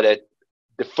with the fact that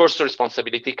the first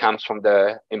responsibility comes from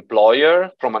the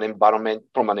employer, from an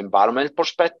environment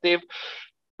perspective,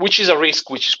 which is a risk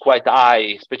which is quite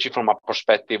high, especially from a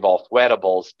perspective of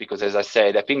wearables, because as I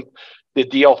said, I think the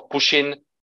idea of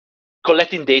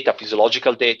collecting data,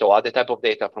 physiological data or other type of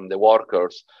data from the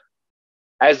workers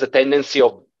has a tendency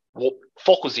of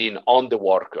focusing on the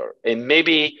worker and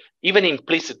maybe even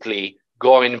implicitly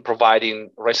going and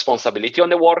providing responsibility on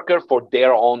the worker for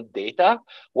their own data,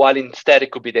 while instead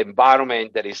it could be the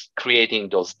environment that is creating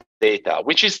those data,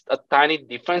 which is a tiny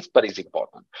difference, but is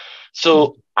important.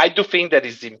 So I do think that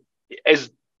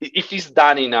if it's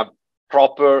done in a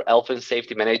proper health and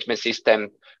safety management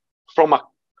system from a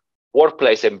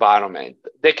workplace environment,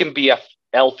 there can be a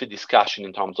healthy discussion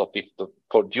in terms of fit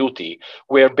for duty,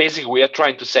 where basically we are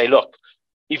trying to say, look,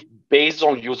 if based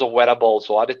on use of wearables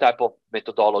or other type of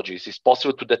methodologies, it's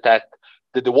possible to detect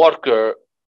that the worker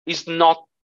is not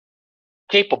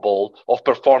capable of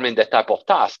performing that type of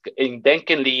task, and then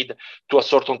can lead to a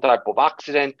certain type of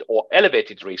accident or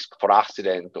elevated risk for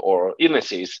accident or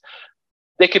illnesses,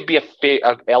 there could be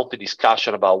a healthy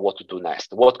discussion about what to do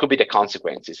next. What could be the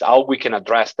consequences? How we can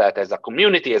address that as a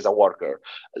community, as a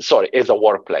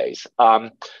workplace.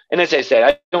 And as I said,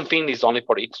 I don't think it's only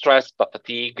for heat stress, but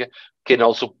fatigue can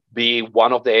also be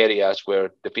one of the areas where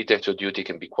the fitness for duty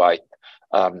can be quite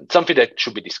something that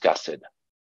should be discussed.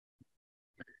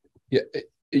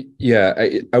 Yeah,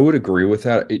 I would agree with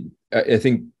that. I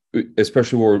think,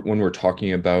 especially when we're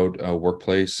talking about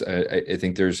workplace, I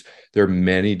think there are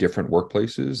many different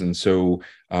workplaces, and so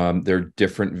there are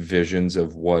different visions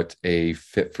of what a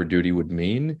fit for duty would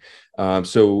mean.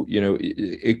 So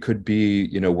it could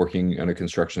be working on a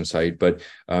construction site, but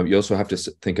you also have to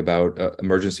think about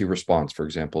emergency response, for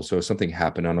example. So if something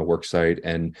happened on a work site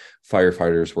and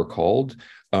firefighters were called,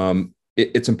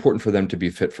 it's important for them to be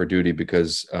fit for duty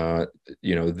because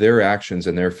their actions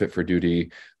and their fit for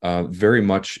duty very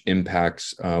much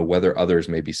impacts whether others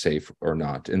may be safe or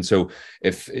not. And so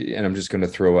and I'm just going to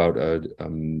throw out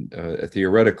a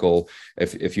theoretical,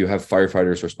 if you have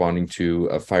firefighters responding to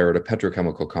a fire at a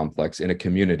petrochemical complex in a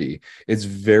community, it's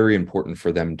very important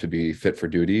for them to be fit for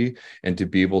duty and to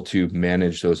be able to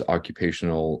manage those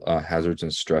occupational hazards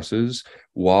and stresses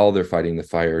while they're fighting the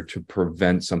fire to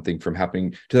prevent something from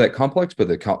happening to that complex, but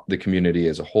the community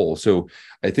as a whole. So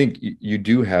I think you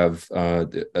do have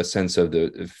a sense of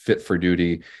the fit for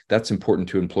duty that's important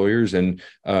to employers. And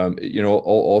I'll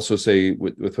also say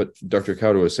with what Dr.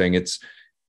 Cauda was saying, it's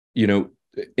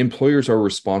employers are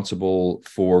responsible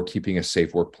for keeping a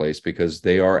safe workplace because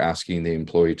they are asking the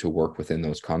employee to work within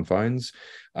those confines.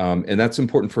 And that's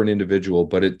important for an individual,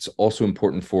 but it's also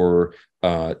important for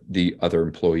the other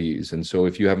employees. And so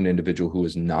if you have an individual who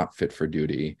is not fit for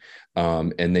duty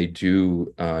and they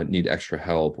do need extra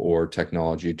help or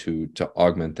technology to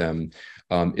augment them,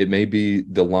 it may be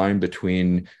the line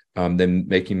between them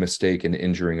making a mistake and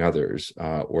injuring others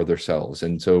or themselves.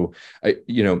 And so,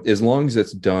 as long as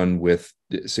it's done with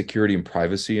security and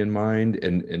privacy in mind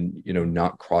and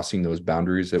not crossing those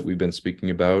boundaries that we've been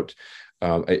speaking about,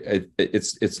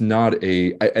 it's not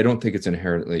I don't think it's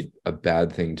inherently a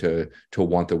bad thing to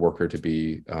want the worker to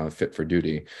be fit for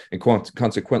duty. And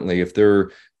consequently, if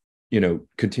they're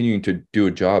continuing to do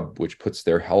a job which puts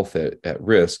their health at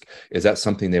risk, is that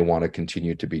something they want to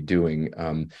continue to be doing?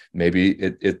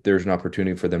 Maybe there's an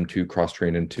opportunity for them to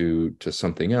cross-train into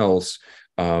something else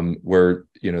where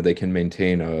they can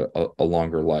maintain a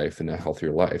longer life and a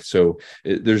healthier life. So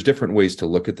there's different ways to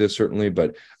look at this, certainly,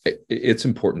 but it's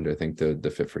important, I think,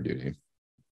 the fit for duty.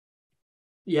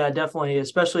 Yeah, definitely,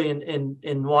 especially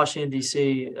in Washington,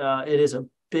 D.C. It is a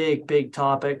big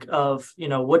topic of,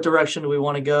 what direction do we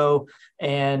want to go?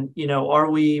 And,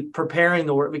 are we preparing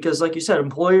the work? Because like you said,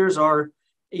 employers are,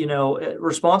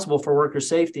 responsible for worker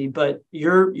safety, but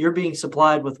you're being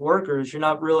supplied with workers. You're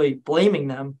not really blaming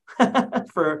them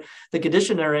for the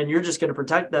condition they're in. You're just going to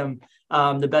protect them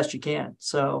the best you can.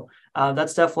 So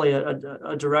that's definitely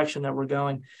a direction that we're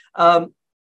going.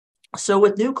 So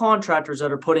with new contractors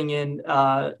that are putting in,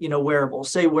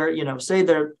 wearables, say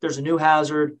there's a new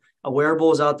hazard, a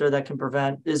wearable is out there that can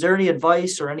prevent. Is there any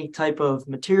advice or any type of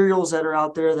materials that are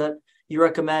out there that you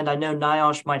recommend? I know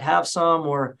NIOSH might have some,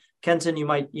 or Kenzen, you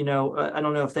might, I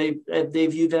don't know if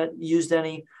they've used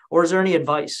any, or is there any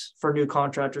advice for new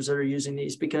contractors that are using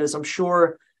these? Because I'm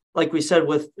sure, like we said,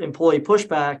 with employee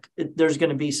pushback, there's going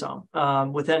to be some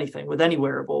with any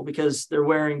wearable, because they're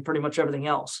wearing pretty much everything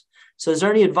else. So is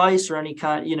there any advice or any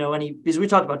kind, because we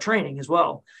talked about training as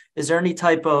well, is there any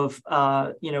type of,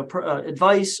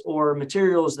 advice or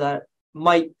materials that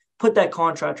might put that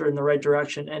contractor in the right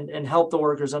direction and help the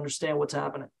workers understand what's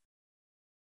happening?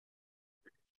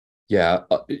 Yeah,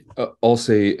 I'll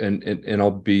say, and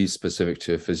I'll be specific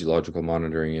to physiological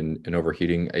monitoring and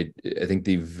overheating. I think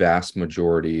the vast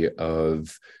majority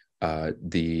of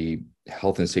the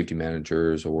health and safety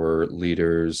managers or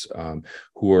leaders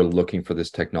who are looking for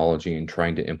this technology and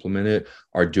trying to implement it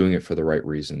are doing it for the right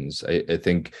reasons. I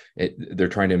think they're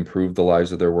trying to improve the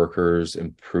lives of their workers,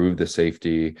 improve the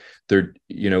safety. They're,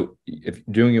 if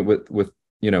doing it with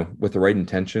the right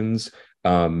intentions.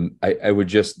 I would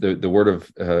just, the word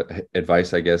of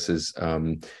advice, I guess, is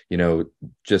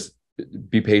just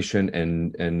be patient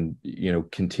and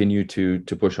continue to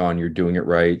push on. You're doing it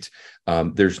right.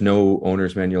 There's no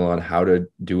owner's manual on how to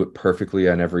do it perfectly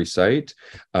on every site,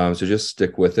 so just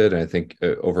stick with it, and I think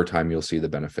over time you'll see the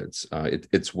benefits.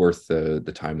 It's worth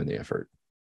the time and the effort.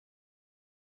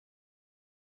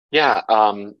 Yeah,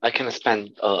 I can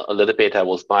expand a little bit. I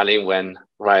was smiling when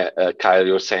Kyle,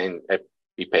 you're saying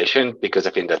be patient, because I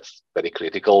think that's very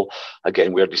critical.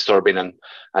 Again, we're disturbing an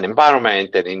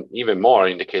environment, and even more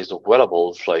in the case of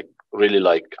wearables,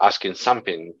 really asking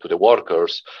something to the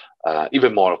workers,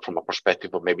 even more from a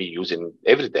perspective of maybe using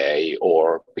every day,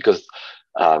 or because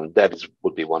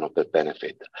would be one of the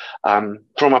benefits.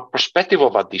 From a perspective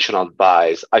of additional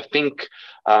advice, I think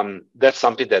that's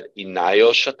something that in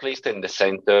NIOSH, at least in the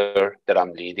center that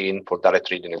I'm leading for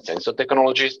direct reading and sensor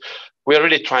technologies, we are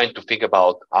really trying to think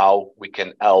about how we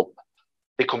can help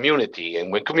the community.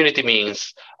 And when community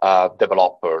means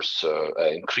developers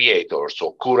and creators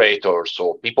or curators,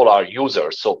 or people are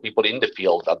users, so people in the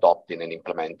field adopting and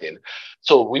implementing.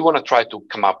 So we want to try to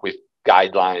come up with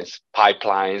guidelines,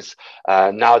 pipelines.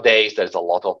 Nowadays, there's a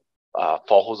lot of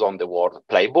focus on the word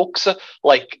playbooks,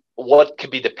 like what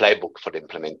could be the playbook for the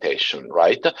implementation,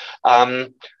 right?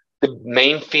 The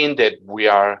main thing that we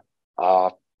are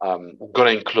going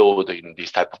to include in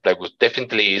this type of playbooks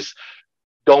definitely is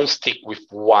don't stick with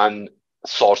one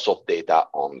source of data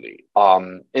only.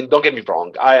 And don't get me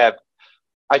wrong, I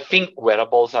think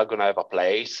wearables are going to have a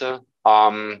place.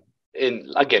 And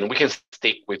again, we can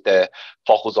stick with the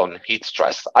focus on heat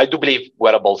stress. I do believe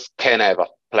wearables can have a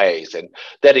place, and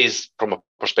that is from a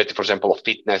perspective, for example, of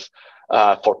fitness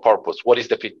for purpose. What is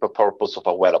the fit for purpose of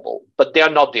a wearable? But they are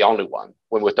not the only one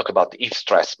when we talk about heat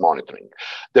stress monitoring.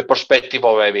 The perspective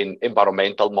of having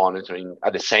environmental monitoring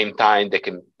at the same time, they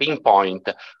can pinpoint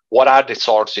what are the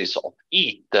sources of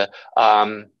heat.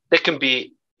 They can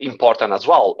be important as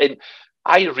well. And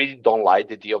I really don't like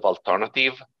the idea of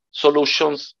alternative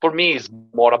solutions. For me, is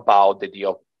more about the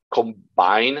idea of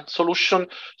combine solution.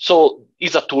 So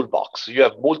it's a toolbox. You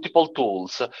have multiple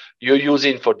tools you're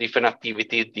using for different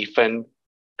activities, different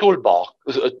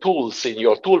tools in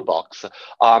your toolbox.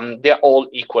 They're all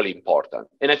equally important.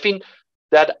 And I think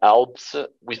that helps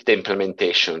with the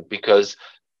implementation, because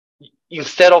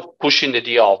instead of pushing the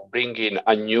idea of bringing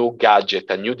a new gadget,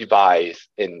 a new device,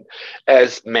 and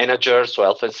as managers or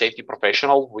health and safety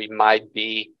professionals, we might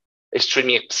be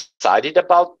extremely excited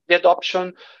about the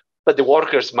adoption, but the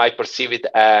workers might perceive it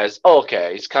as,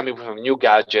 okay, it's coming with a new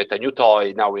gadget, a new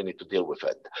toy, now we need to deal with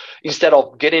it. Instead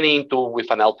of getting into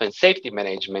with an health and safety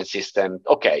management system,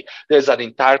 okay, there's an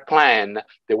entire plan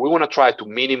that we want to try to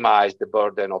minimize the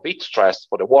burden of heat stress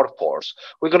for the workforce.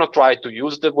 We're going to try to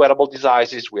use the wearable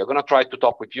devices. We're going to try to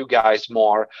talk with you guys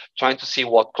more, trying to see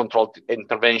what controlled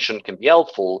intervention can be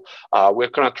helpful. We're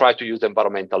going to try to use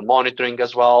environmental monitoring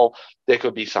as well. There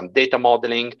could be some data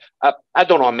modeling. I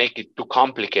don't want to make it too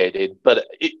complicated, but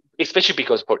especially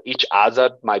because for each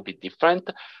hazard might be different.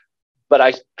 But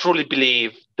I truly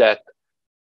believe that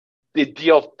the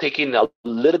idea of taking a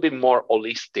little bit more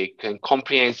holistic and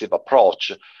comprehensive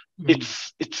approach,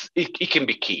 it can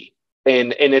be key.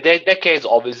 And in that case,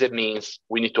 obviously, it means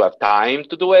we need to have time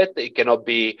to do it. It cannot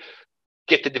be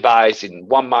get the device in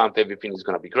 1 month, everything is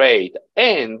going to be great.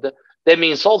 And that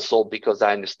means also, because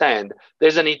I understand,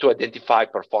 there's a need to identify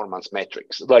performance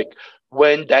metrics. Like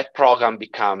when that program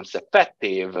becomes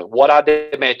effective, what are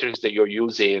the metrics that you're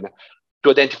using to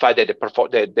identify that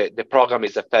the program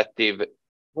is effective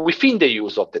within the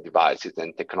use of the devices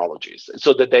and technologies,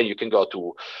 so that then you can go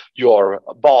to your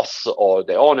boss or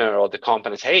the owner of the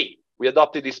company and say, hey, we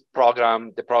adopted this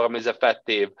program, the program is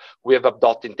effective, we have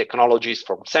adopted technologies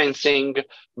from sensing,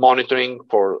 monitoring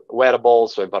for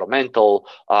wearables, so environmental,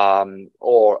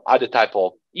 or other type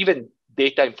of even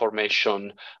data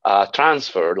information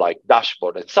transfer like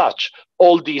dashboard and such.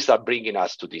 All these are bringing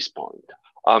us to this point.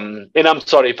 And I'm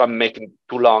sorry if I'm making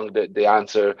too long the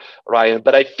answer, Ryan,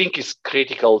 but I think it's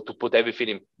critical to put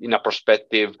everything in a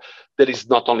perspective that is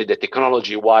not only the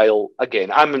technology, while, again,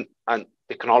 I'm an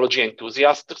technology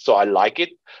enthusiast, so I like it,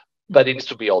 but it needs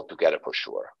to be all together for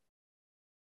sure.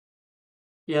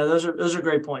 Yeah, those are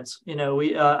great points.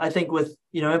 I think with,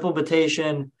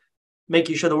 implementation,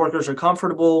 making sure the workers are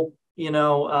comfortable,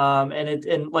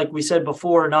 and like we said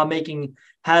before, not making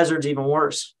hazards even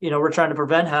worse. We're trying to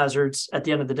prevent hazards at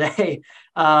the end of the day.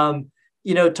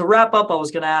 To wrap up, I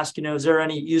was going to ask, is there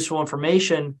any useful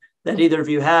information that either of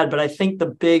you had? But I think the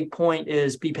big point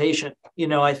is be patient.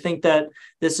 I think that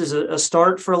this is a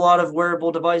start for a lot of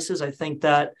wearable devices. I think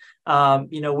that,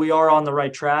 we are on the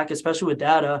right track, especially with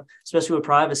data, especially with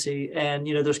privacy. And,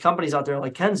 there's companies out there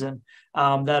like Kenzen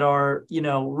that are,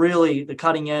 really the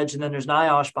cutting edge. And then there's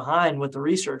NIOSH behind with the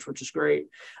research, which is great.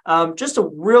 Just a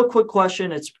real quick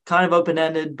question. It's kind of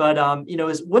open-ended, but,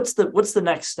 what's the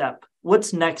next step?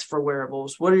 What's next for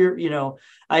wearables? What are your,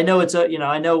 I know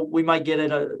I know we might get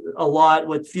it a lot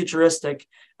with futuristic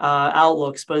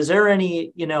outlooks, but is there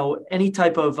any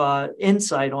type of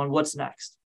insight on what's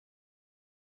next?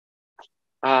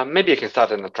 Maybe I can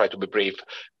start and I'll try to be brief.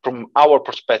 From our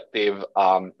perspective,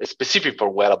 specific for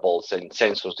wearables and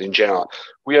sensors in general,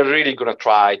 we are really going to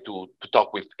try to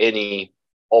talk with any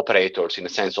operators in the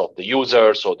sense of the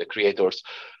users or the creators,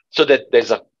 so that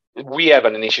we have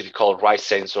an initiative called Right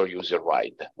Sensor, User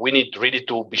Right. We need really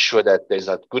to be sure that there's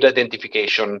a good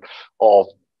identification of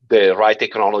the right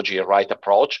technology, a right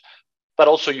approach, but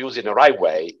also use it in the right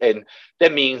way. And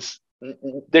that means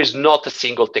there's not a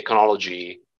single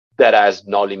technology that has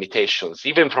no limitations,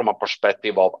 even from a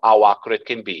perspective of how accurate it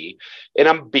can be. And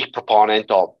I'm a big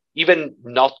proponent of even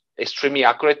not extremely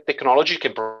accurate technology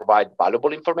can provide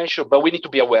valuable information, but we need to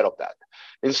be aware of that.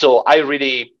 And so I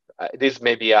really, this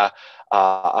may be a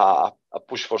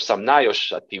push for some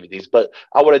NIOSH activities, but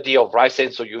our idea of right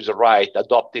sensor, user right,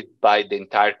 adopted by the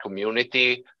entire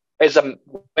community as a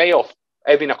way of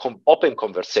having an open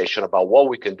conversation about what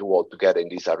we can do all together in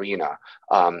this arena.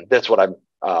 That's what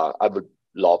I would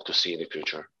love to see in the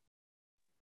future.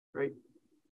 Great.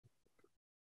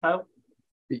 Kyle?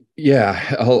 Yeah,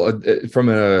 from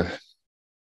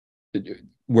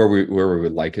where we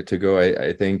would like it to go,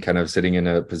 I think kind of sitting in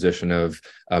a position of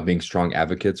being strong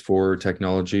advocates for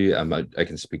technology. I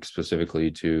can speak specifically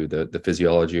to the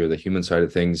physiology or the human side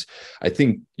of things. I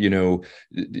think,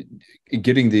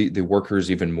 getting the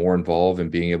workers even more involved and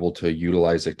being able to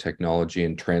utilize the technology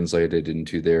and translate it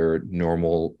into their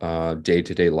normal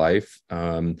day-to-day life,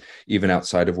 even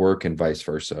outside of work and vice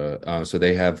versa. So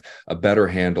they have a better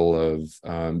handle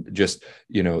of just,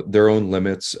 their own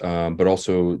limits, but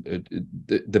also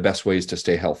the best ways to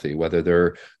stay healthy, whether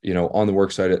they're, on the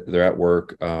work side, they're at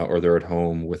work, or they're at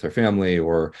home with their family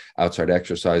or outside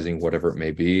exercising, whatever it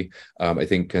may be. I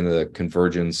think kind of the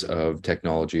convergence of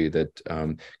technology that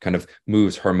kind of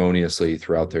moves harmoniously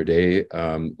throughout their day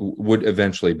would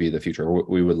eventually be the future.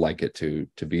 We would like it to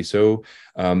be so.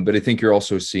 But I think you're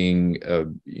also seeing,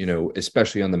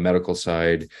 especially on the medical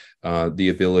side, the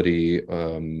ability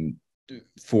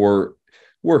for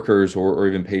workers or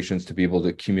even patients to be able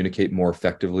to communicate more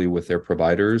effectively with their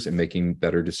providers and making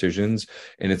better decisions.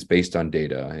 And it's based on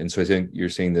data. And so I think you're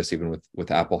seeing this even with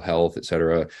Apple Health, et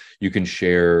cetera. You can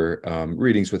share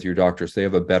readings with your doctors. They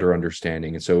have a better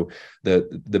understanding. And so the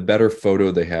better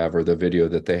photo they have or the video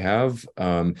that they have,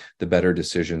 the better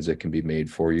decisions that can be made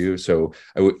for you. So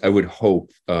I would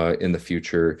hope in the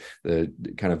future the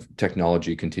kind of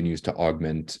technology continues to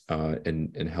augment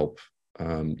and help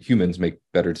humans make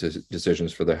better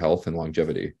decisions for their health and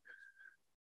longevity.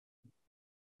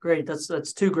 Great.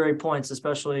 That's two great points,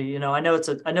 especially, I know it's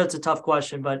a tough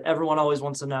question, but everyone always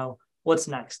wants to know what's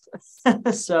next.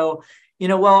 So,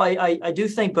 I do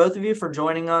thank both of you for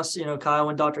joining us, Kyle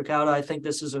and Dr. Cauda. I think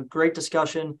this is a great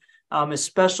discussion,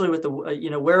 especially with the,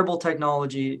 wearable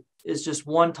technology is just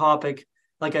one topic,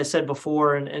 like I said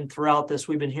before, and throughout this,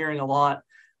 we've been hearing a lot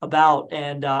about,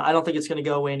 and I don't think it's going to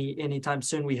go anytime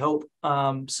soon, we hope.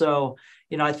 So,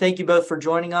 I thank you both for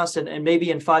joining us, and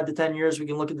maybe in 5 to 10 years, we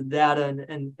can look at the data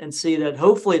and see that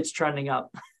hopefully it's trending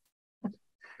up.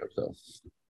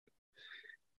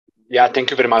 Yeah,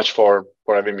 thank you very much for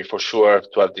having me, for sure,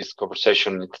 to have this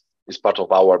conversation. is part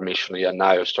of our mission here at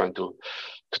NIOSH, trying to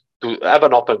have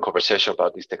an open conversation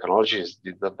about these technologies,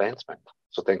 this advancement.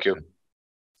 So thank you.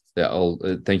 Yeah,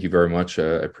 thank you very much.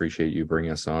 I appreciate you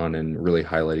bringing us on and really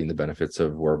highlighting the benefits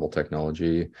of wearable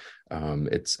technology.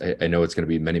 I know it's going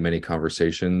to be many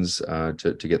conversations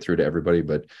to get through to everybody,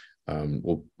 but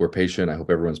we're patient. I hope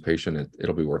everyone's patient.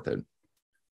 It'll be worth it.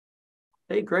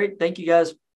 Hey, great. Thank you,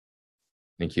 guys.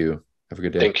 Thank you. Have a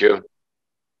good day. Thank you.